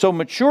practice. So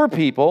mature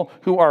people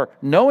who are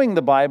knowing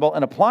the Bible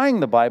and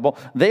applying the Bible,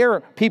 they're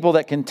people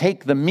that can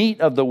take the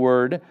meat of the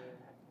Word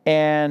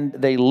and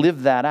they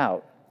live that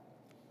out.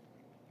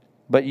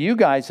 But you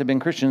guys have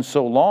been Christians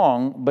so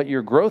long, but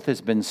your growth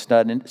has been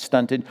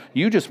stunted.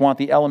 You just want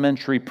the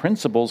elementary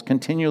principles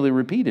continually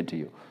repeated to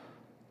you.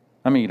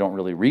 I mean, you don't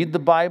really read the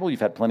Bible.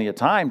 You've had plenty of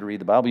time to read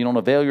the Bible. You don't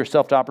avail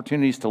yourself to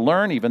opportunities to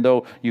learn, even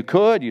though you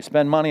could. You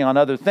spend money on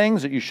other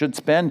things that you should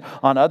spend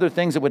on other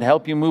things that would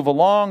help you move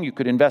along. You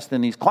could invest in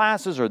these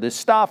classes or this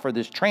stuff or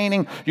this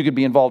training. You could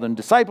be involved in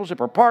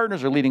discipleship or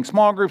partners or leading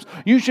small groups.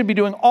 You should be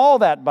doing all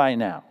that by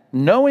now,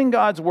 knowing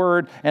God's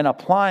word and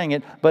applying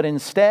it, but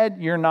instead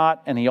you're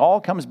not, and he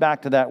all comes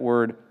back to that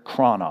word,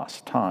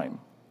 chronos, time.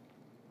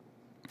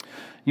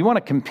 You want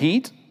to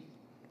compete?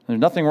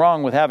 There's nothing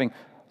wrong with having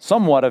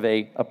somewhat of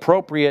a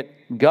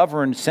appropriate,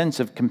 governed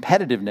sense of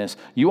competitiveness.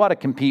 You ought to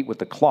compete with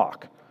the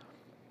clock.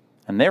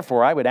 And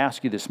therefore, I would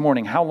ask you this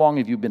morning, how long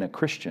have you been a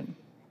Christian?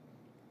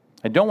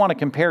 I don't want to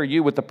compare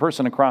you with the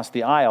person across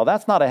the aisle.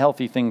 That's not a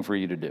healthy thing for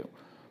you to do.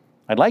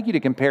 I'd like you to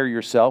compare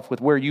yourself with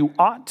where you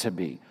ought to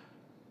be,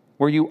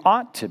 where you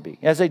ought to be.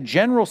 As a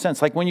general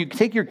sense, like when you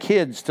take your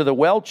kids to the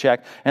well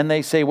check and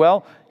they say,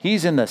 well,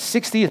 he's in the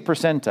 60th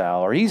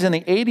percentile or he's in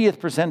the 80th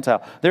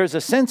percentile, there's a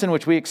sense in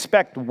which we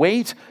expect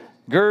weight,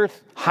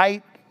 girth,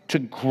 height to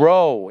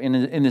grow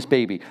in this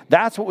baby.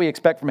 That's what we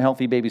expect from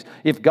healthy babies.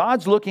 If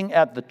God's looking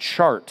at the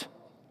chart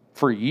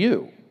for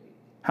you,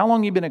 how long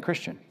have you been a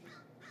Christian?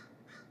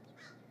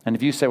 And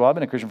if you say, well, I've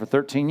been a Christian for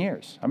 13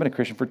 years, I've been a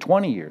Christian for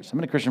 20 years, I've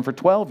been a Christian for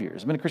 12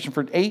 years, I've been a Christian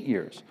for 8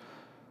 years,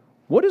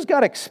 what does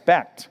God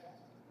expect?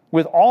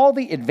 With all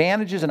the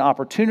advantages and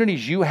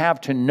opportunities you have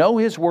to know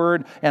His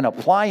Word and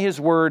apply His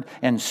Word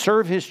and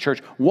serve His church,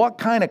 what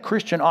kind of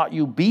Christian ought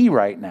you be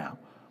right now?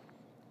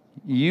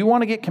 You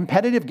want to get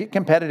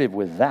competitive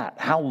with that.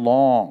 How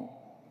long?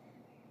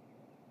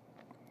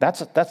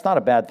 That's not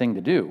a bad thing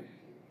to do.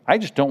 I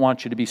just don't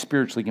want you to be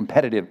spiritually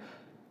competitive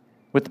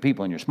with the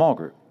people in your small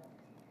group.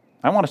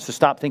 I want us to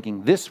stop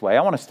thinking this way.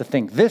 I want us to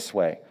think this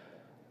way.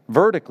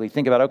 Vertically,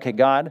 think about, okay,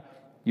 God,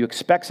 you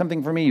expect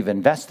something from me, you've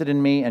invested in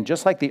me, and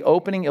just like the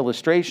opening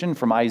illustration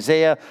from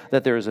Isaiah,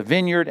 that there is a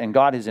vineyard and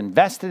God has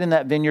invested in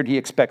that vineyard, He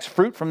expects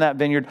fruit from that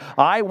vineyard.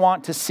 I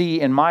want to see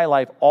in my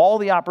life all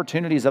the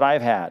opportunities that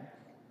I've had.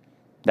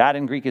 That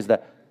in Greek is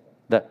the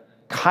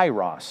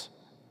kairos,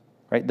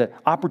 right? The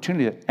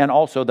opportunity, and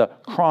also the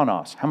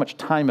chronos. How much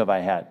time have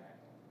I had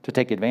to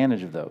take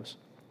advantage of those?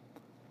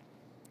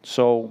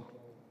 So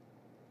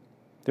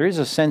there is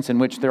a sense in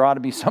which there ought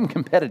to be some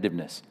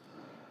competitiveness.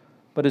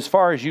 But as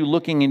far as you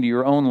looking into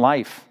your own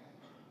life,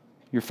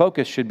 your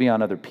focus should be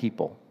on other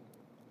people.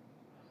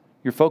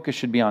 Your focus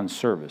should be on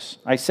service.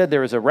 I said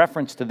there is a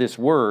reference to this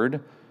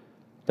word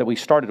that we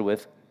started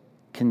with,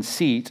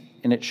 conceit,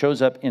 and it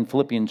shows up in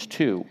Philippians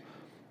 2.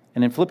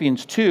 And in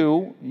Philippians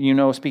 2,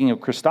 speaking of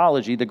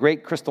Christology, the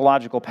great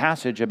Christological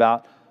passage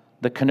about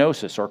the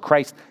kenosis, or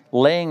Christ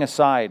laying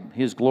aside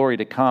His glory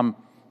to come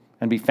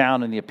and be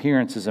found in the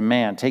appearance as a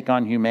man, take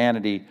on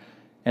humanity,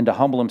 and to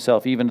humble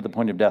Himself even to the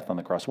point of death on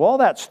the cross. Well, all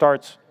that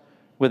starts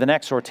with an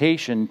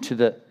exhortation to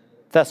the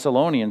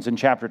Thessalonians in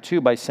chapter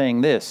 2 by saying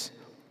this,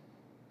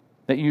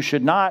 that you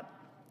should not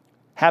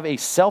have a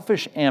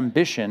selfish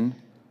ambition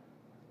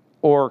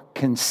or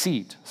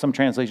conceit. Some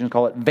translations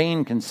call it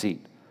vain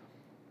conceit.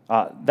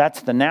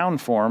 That's the noun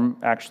form,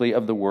 actually,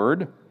 of the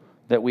word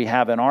that we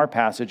have in our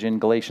passage in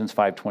Galatians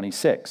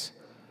 5:26.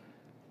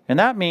 And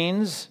that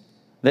means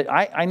that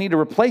I need to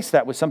replace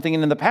that with something.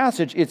 And in the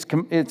passage,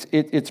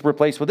 it's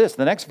replaced with this.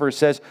 The next verse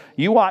says,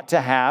 you ought to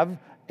have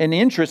an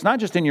interest, not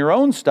just in your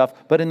own stuff,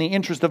 but in the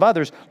interest of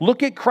others.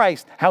 Look at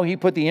Christ, how He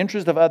put the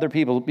interest of other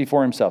people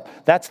before Himself.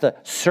 That's the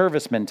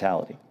service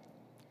mentality.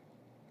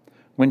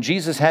 When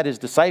Jesus had His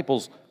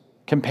disciples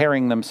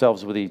comparing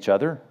themselves with each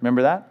other,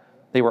 remember that?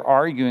 They were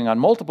arguing on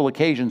multiple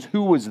occasions,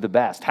 who was the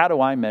best? How do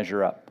I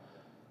measure up?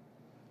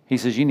 He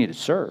says, you need to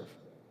serve.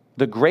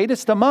 The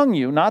greatest among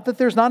you, not that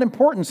there's not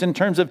importance in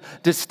terms of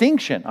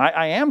distinction.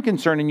 I am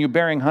concerned in you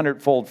bearing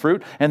 100-fold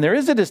fruit, and there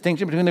is a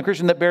distinction between the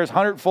Christian that bears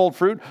 100-fold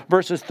fruit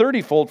versus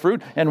 30-fold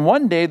fruit, and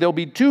one day there'll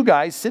be two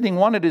guys sitting,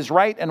 one at His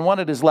right and one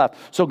at His left.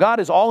 So God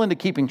is all into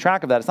keeping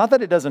track of that. It's not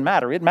that it doesn't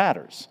matter, it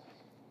matters.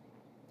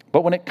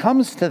 But when it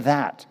comes to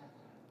that,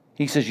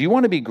 He says, you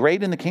want to be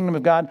great in the kingdom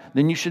of God,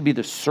 then you should be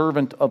the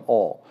servant of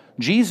all.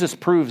 Jesus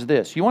proves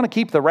this. You want to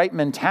keep the right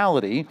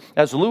mentality,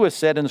 as Lewis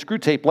said in the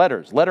Screwtape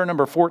Letters, letter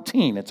number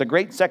 14. It's a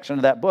great section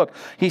of that book.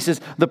 He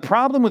says, the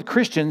problem with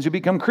Christians who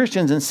become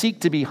Christians and seek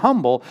to be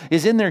humble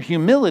is in their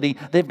humility,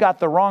 they've got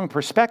the wrong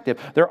perspective.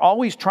 They're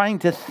always trying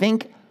to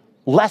think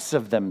less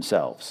of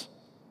themselves.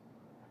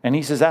 And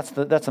he says,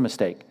 that's a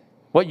mistake.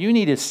 What you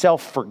need is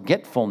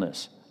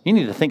self-forgetfulness. You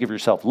need to think of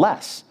yourself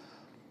less.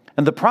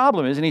 And the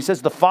problem is, and he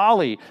says the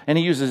folly, and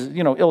he uses,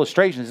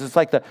 illustrations. It's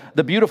like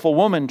the beautiful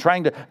woman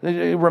trying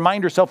to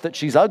remind herself that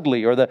she's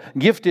ugly, or the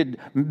gifted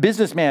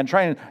businessman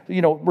trying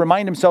to,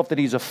 remind himself that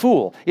he's a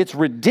fool. It's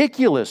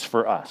ridiculous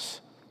for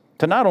us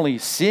to not only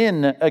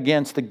sin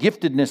against the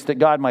giftedness that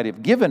God might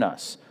have given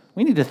us.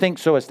 We need to think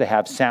so as to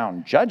have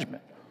sound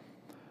judgment.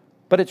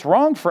 But it's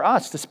wrong for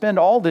us to spend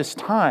all this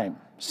time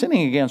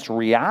sinning against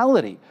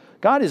reality.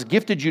 God has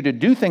gifted you to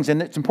do things,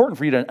 and it's important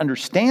for you to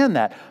understand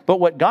that.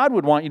 But what God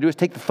would want you to do is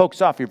take the focus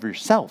off of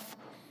yourself.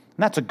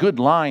 And that's a good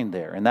line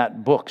there in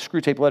that book,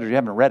 Screwtape Letters. You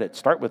haven't read it.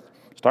 Start with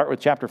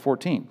chapter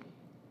 14.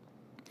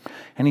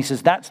 And he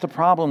says that's the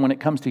problem when it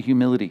comes to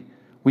humility.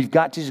 We've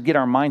got to just get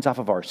our minds off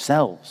of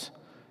ourselves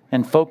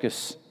and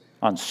focus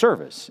on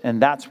service.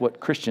 And that's what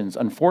Christians,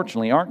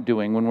 unfortunately, aren't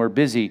doing when we're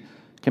busy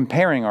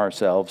comparing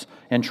ourselves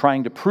and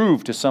trying to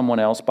prove to someone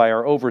else by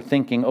our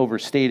overthinking,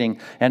 overstating,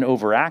 and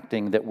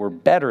overacting that we're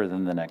better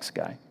than the next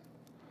guy.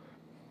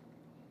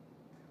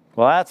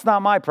 Well, that's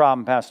not my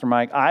problem, Pastor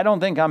Mike. I don't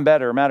think I'm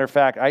better. Matter of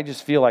fact, I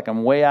just feel like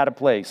I'm way out of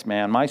place,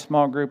 man. My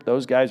small group,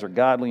 those guys are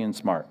godly and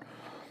smart.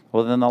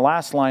 Well, then the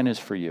last line is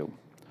for you.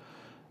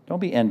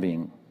 Don't be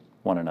envying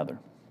one another.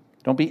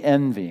 Don't be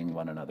envying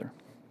one another.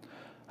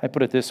 I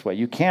put it this way.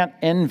 You can't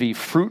envy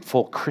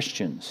fruitful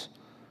Christians.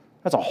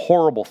 That's a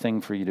horrible thing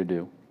for you to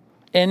do.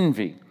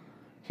 Envy.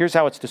 Here's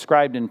how it's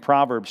described in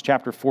Proverbs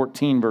chapter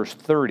 14, verse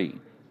 30.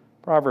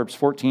 Proverbs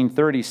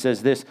 14:30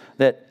 says this,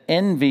 that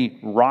envy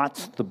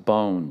rots the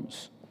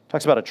bones.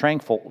 Talks about a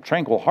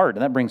tranquil heart,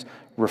 and that brings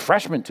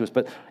refreshment to us.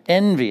 But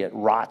envy, it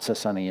rots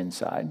us on the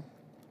inside.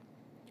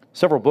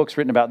 Several books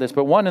written about this,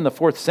 but one in the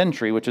 4th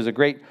century, which is a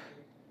great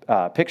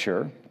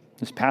picture.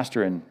 This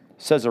pastor in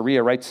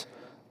Caesarea writes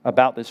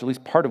about this, or at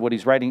least part of what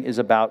he's writing is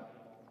about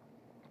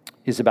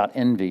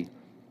envy.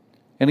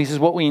 And he says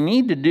what we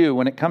need to do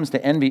when it comes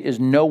to envy is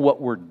know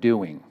what we're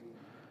doing.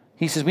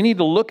 He says we need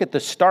to look at the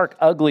stark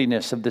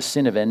ugliness of the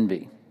sin of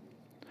envy.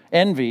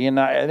 Envy, and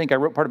I think I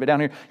wrote part of it down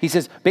here. He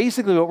says,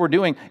 basically what we're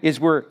doing is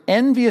we're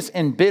envious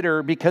and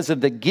bitter because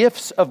of the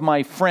gifts of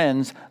my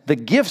friends. The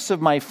gifts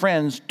of my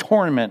friends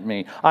torment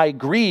me. I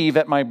grieve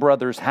at my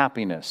brother's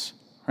happiness.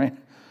 Right?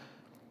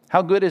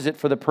 How good is it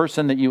for the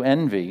person that you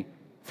envy,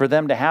 for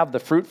them to have the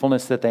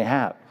fruitfulness that they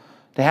have,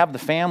 to have the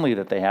family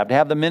that they have, to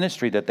have the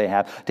ministry that they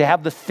have, to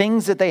have the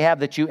things that they have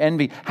that you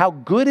envy? How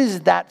good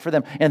is that for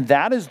them? And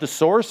that is the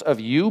source of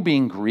you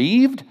being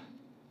grieved?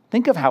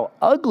 Think of how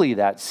ugly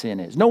that sin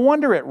is. No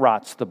wonder it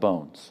rots the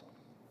bones.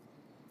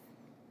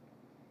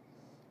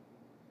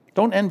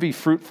 Don't envy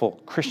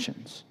fruitful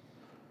Christians.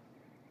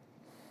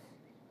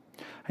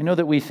 I know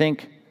that we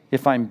think,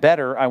 if I'm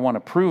better, I want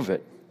to prove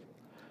it.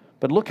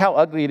 But look how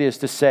ugly it is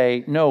to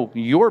say, no,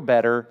 you're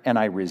better, and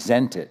I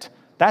resent it.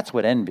 That's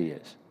what envy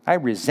is. I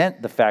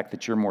resent the fact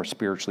that you're more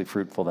spiritually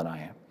fruitful than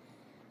I am.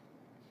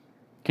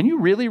 Can you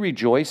really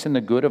rejoice in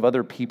the good of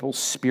other people's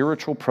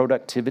spiritual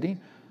productivity?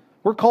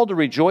 We're called to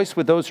rejoice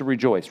with those who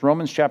rejoice.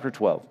 Romans chapter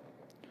 12.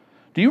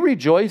 Do you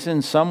rejoice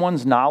in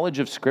someone's knowledge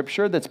of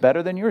Scripture that's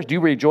better than yours? Do you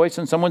rejoice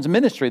in someone's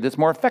ministry that's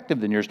more effective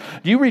than yours?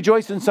 Do you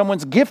rejoice in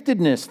someone's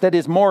giftedness that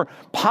is more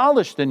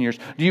polished than yours?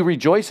 Do you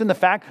rejoice in the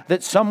fact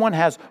that someone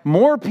has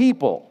more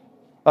people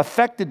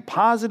affected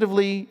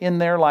positively in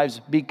their lives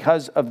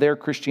because of their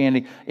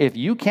Christianity? If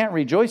you can't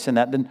rejoice in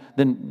that,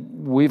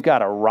 then we've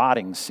got a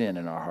rotting sin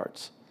in our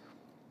hearts.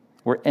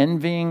 We're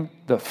envying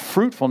the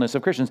fruitfulness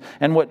of Christians.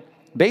 And what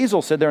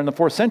Basil said there in the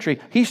 4th century,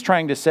 he's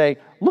trying to say,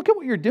 look at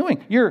what you're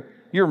doing.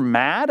 You're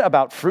mad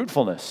about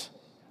fruitfulness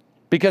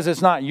because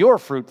it's not your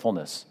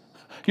fruitfulness.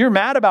 You're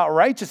mad about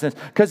righteousness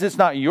because it's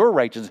not your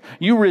righteousness.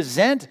 You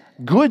resent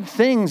good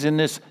things in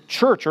this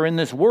church or in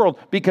this world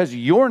because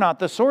you're not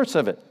the source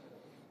of it.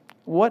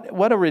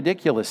 What a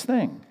ridiculous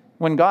thing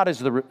when God is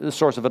the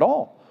source of it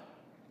all.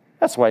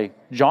 That's why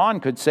John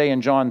could say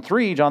in John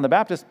 3, John the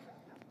Baptist,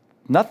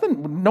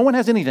 no one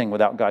has anything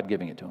without God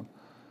giving it to him.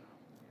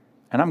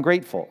 And I'm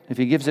grateful. If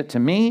he gives it to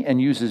me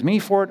and uses me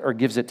for it, or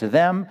gives it to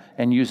them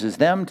and uses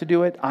them to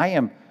do it, I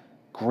am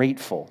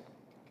grateful.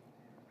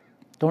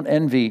 Don't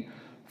envy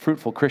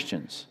fruitful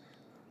Christians.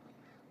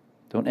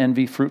 Don't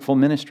envy fruitful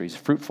ministries,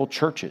 fruitful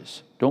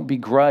churches. Don't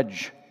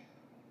begrudge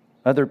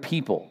other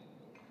people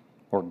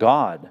or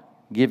God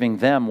giving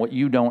them what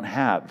you don't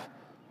have.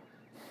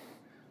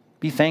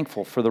 Be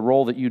thankful for the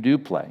role that you do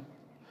play.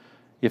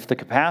 If the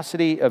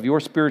capacity of your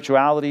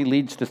spirituality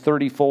leads to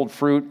 30-fold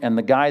fruit and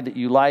the guy that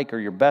you like or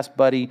your best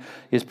buddy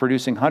is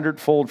producing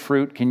 100-fold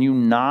fruit, can you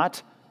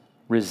not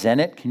resent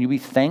it? Can you be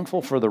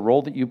thankful for the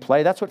role that you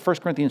play? That's what 1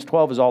 Corinthians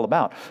 12 is all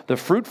about. The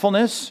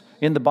fruitfulness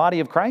in the body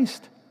of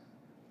Christ.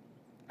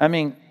 I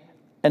mean,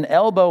 an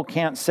elbow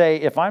can't say,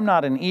 if I'm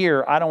not an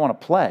ear, I don't want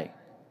to play.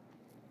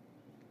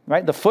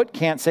 Right? The foot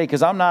can't say,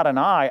 because I'm not an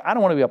eye, I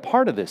don't want to be a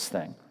part of this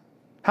thing.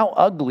 How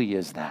ugly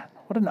is that?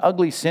 What an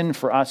ugly sin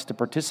for us to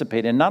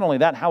participate in. Not only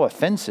that, how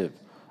offensive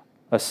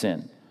a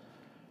sin.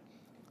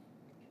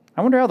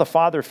 I wonder how the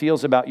Father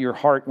feels about your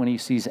heart when he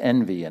sees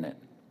envy in it.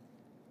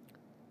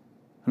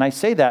 And I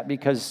say that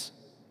because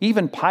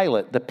even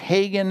Pilate, the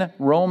pagan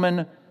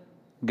Roman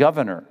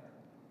governor,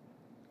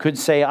 could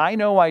say, I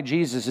know why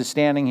Jesus is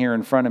standing here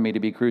in front of me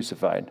to be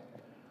crucified.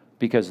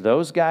 Because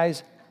those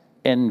guys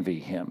envy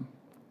him.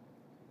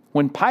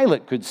 When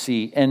Pilate could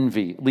see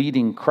envy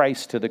leading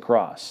Christ to the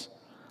cross,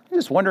 I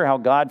just wonder how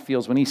God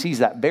feels when he sees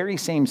that very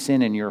same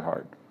sin in your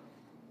heart.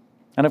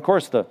 And of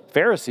course, the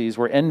Pharisees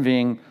were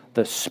envying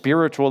the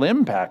spiritual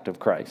impact of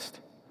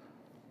Christ.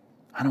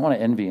 I don't want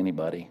to envy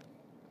anybody.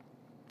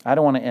 I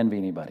don't want to envy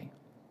anybody.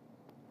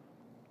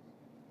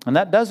 And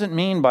that doesn't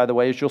mean, by the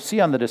way, as you'll see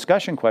on the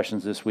discussion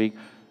questions this week,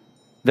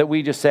 that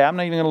we just say, I'm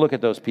not even going to look at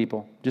those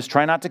people. Just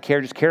try not to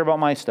care. Just care about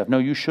my stuff. No,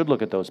 you should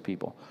look at those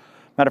people.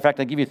 Matter of fact,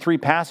 I give you 3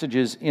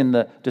 passages in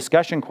the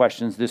discussion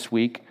questions this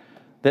week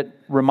that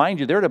remind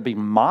you they're to be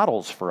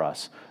models for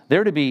us.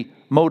 They're to be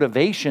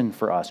motivation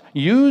for us.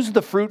 Use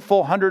the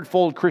fruitful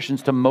 100-fold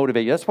Christians to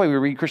motivate you. That's why we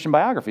read Christian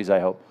biographies, I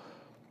hope.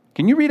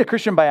 Can you read a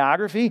Christian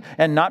biography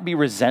and not be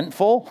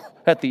resentful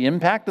at the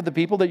impact of the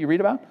people that you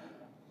read about?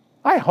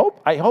 I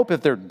hope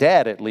if they're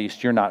dead, at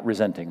least, you're not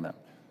resenting them,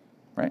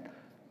 right?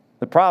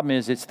 The problem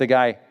is it's the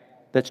guy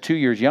that's 2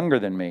 years younger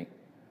than me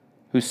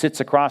who sits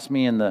across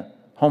me in the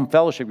home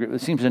fellowship group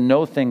that seems to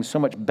know things so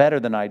much better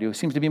than I do, who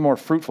seems to be more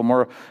fruitful,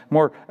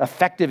 more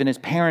effective in his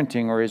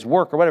parenting or his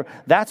work or whatever.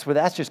 That's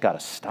just got to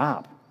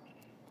stop.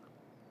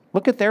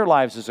 Look at their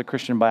lives as a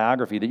Christian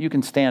biography that you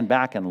can stand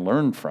back and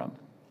learn from.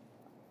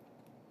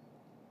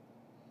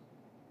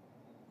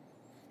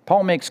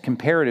 Paul makes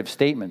comparative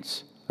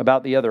statements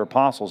about the other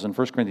apostles in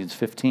 1 Corinthians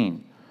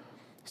 15.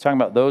 He's talking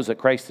about those that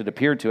Christ had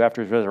appeared to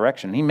after his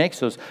resurrection.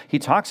 He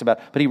talks about,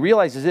 but he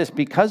realizes this,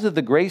 because of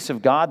the grace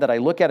of God that I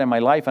look at in my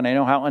life and I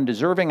know how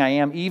undeserving I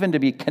am even to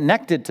be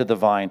connected to the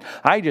vine,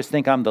 I just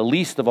think I'm the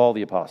least of all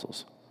the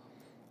apostles.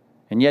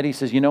 And yet he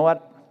says, you know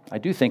what? I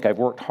do think I've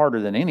worked harder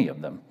than any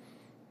of them.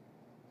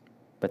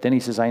 But then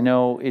he says, I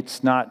know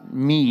it's not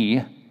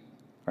me,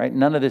 right?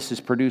 None of this is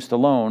produced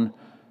alone.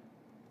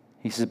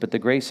 He says, but the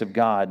grace of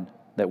God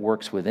that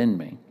works within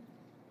me.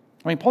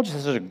 I mean, Paul just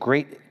has such a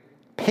great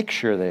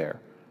picture there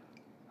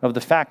of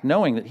the fact,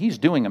 knowing that he's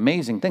doing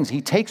amazing things.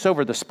 He takes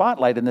over the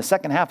spotlight in the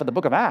second half of the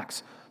book of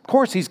Acts. Of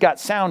course, he's got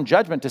sound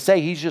judgment to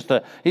say he's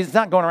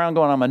not going around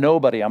going, I'm a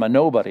nobody, I'm a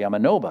nobody, I'm a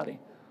nobody.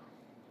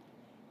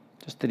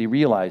 Just that he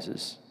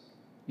realizes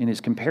in his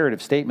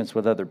comparative statements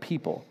with other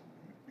people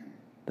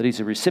that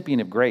he's a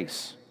recipient of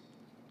grace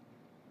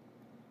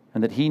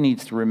and that he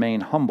needs to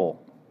remain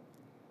humble,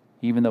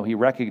 even though he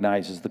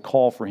recognizes the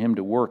call for him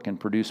to work and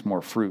produce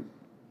more fruit.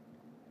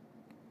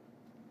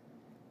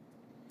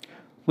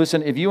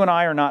 Listen, if you and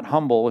I are not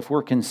humble, if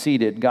we're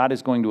conceited, God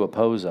is going to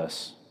oppose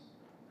us.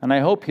 And I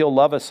hope he'll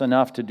love us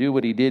enough to do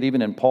what he did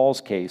even in Paul's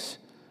case.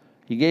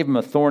 He gave him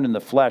a thorn in the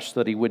flesh so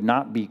that he would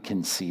not be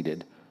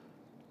conceited.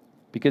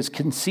 Because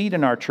conceit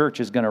in our church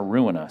is going to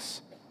ruin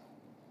us.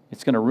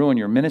 It's going to ruin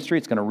your ministry.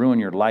 It's going to ruin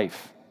your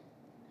life.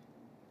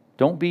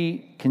 Don't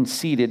be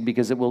conceited,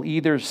 because it will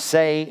either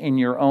say in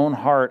your own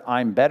heart,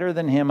 I'm better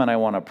than him and I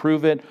want to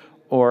prove it,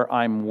 or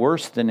I'm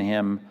worse than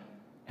him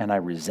and I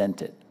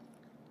resent it.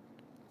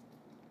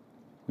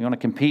 We want to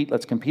compete.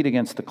 Let's compete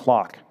against the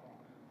clock.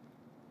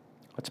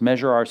 Let's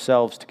measure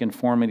ourselves to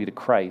conformity to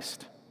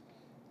Christ.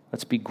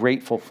 Let's be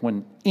grateful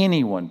when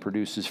anyone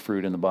produces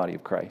fruit in the body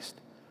of Christ.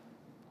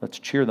 Let's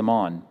cheer them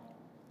on,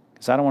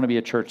 because I don't want to be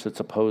a church that's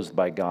opposed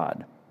by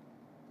God.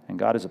 And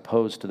God is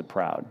opposed to the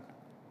proud,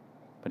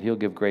 but he'll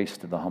give grace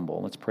to the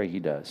humble. Let's pray he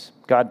does.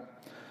 God,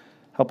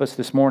 help us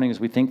this morning as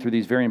we think through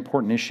these very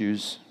important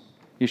issues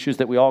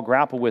that we all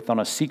grapple with on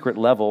a secret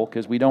level,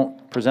 because we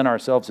don't present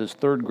ourselves as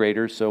third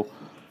graders, so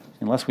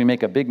unless we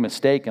make a big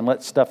mistake and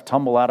let stuff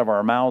tumble out of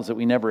our mouths that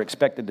we never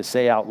expected to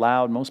say out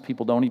loud, most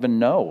people don't even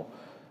know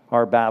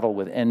our battle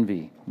with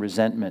envy,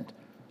 resentment,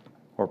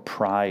 or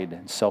pride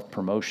and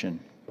self-promotion.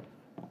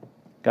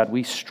 God,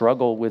 we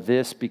struggle with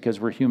this because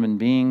we're human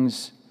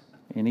beings,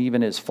 and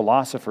even as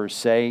philosophers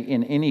say,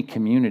 in any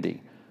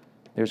community,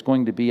 there's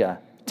going to be a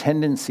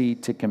tendency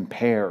to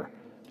compare,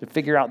 to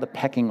figure out the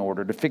pecking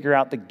order, to figure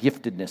out the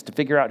giftedness, to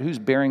figure out who's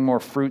bearing more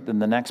fruit than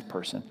the next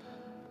person.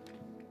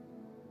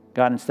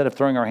 God, instead of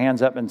throwing our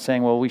hands up and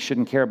saying, well, we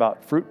shouldn't care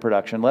about fruit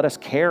production, let us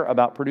care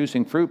about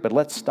producing fruit, but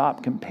let's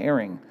stop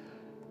comparing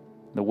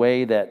the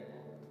way that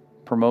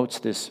promotes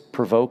this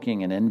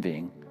provoking and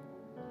envying.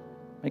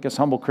 Make us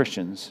humble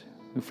Christians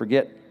who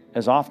forget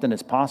as often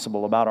as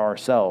possible about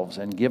ourselves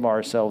and give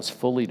ourselves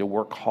fully to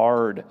work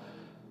hard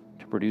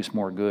to produce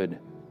more good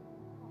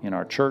in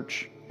our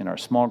church, in our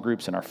small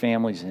groups, in our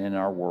families, and in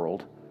our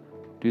world.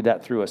 Do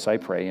that through us, I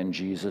pray, in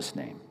Jesus'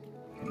 name.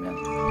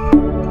 Amen.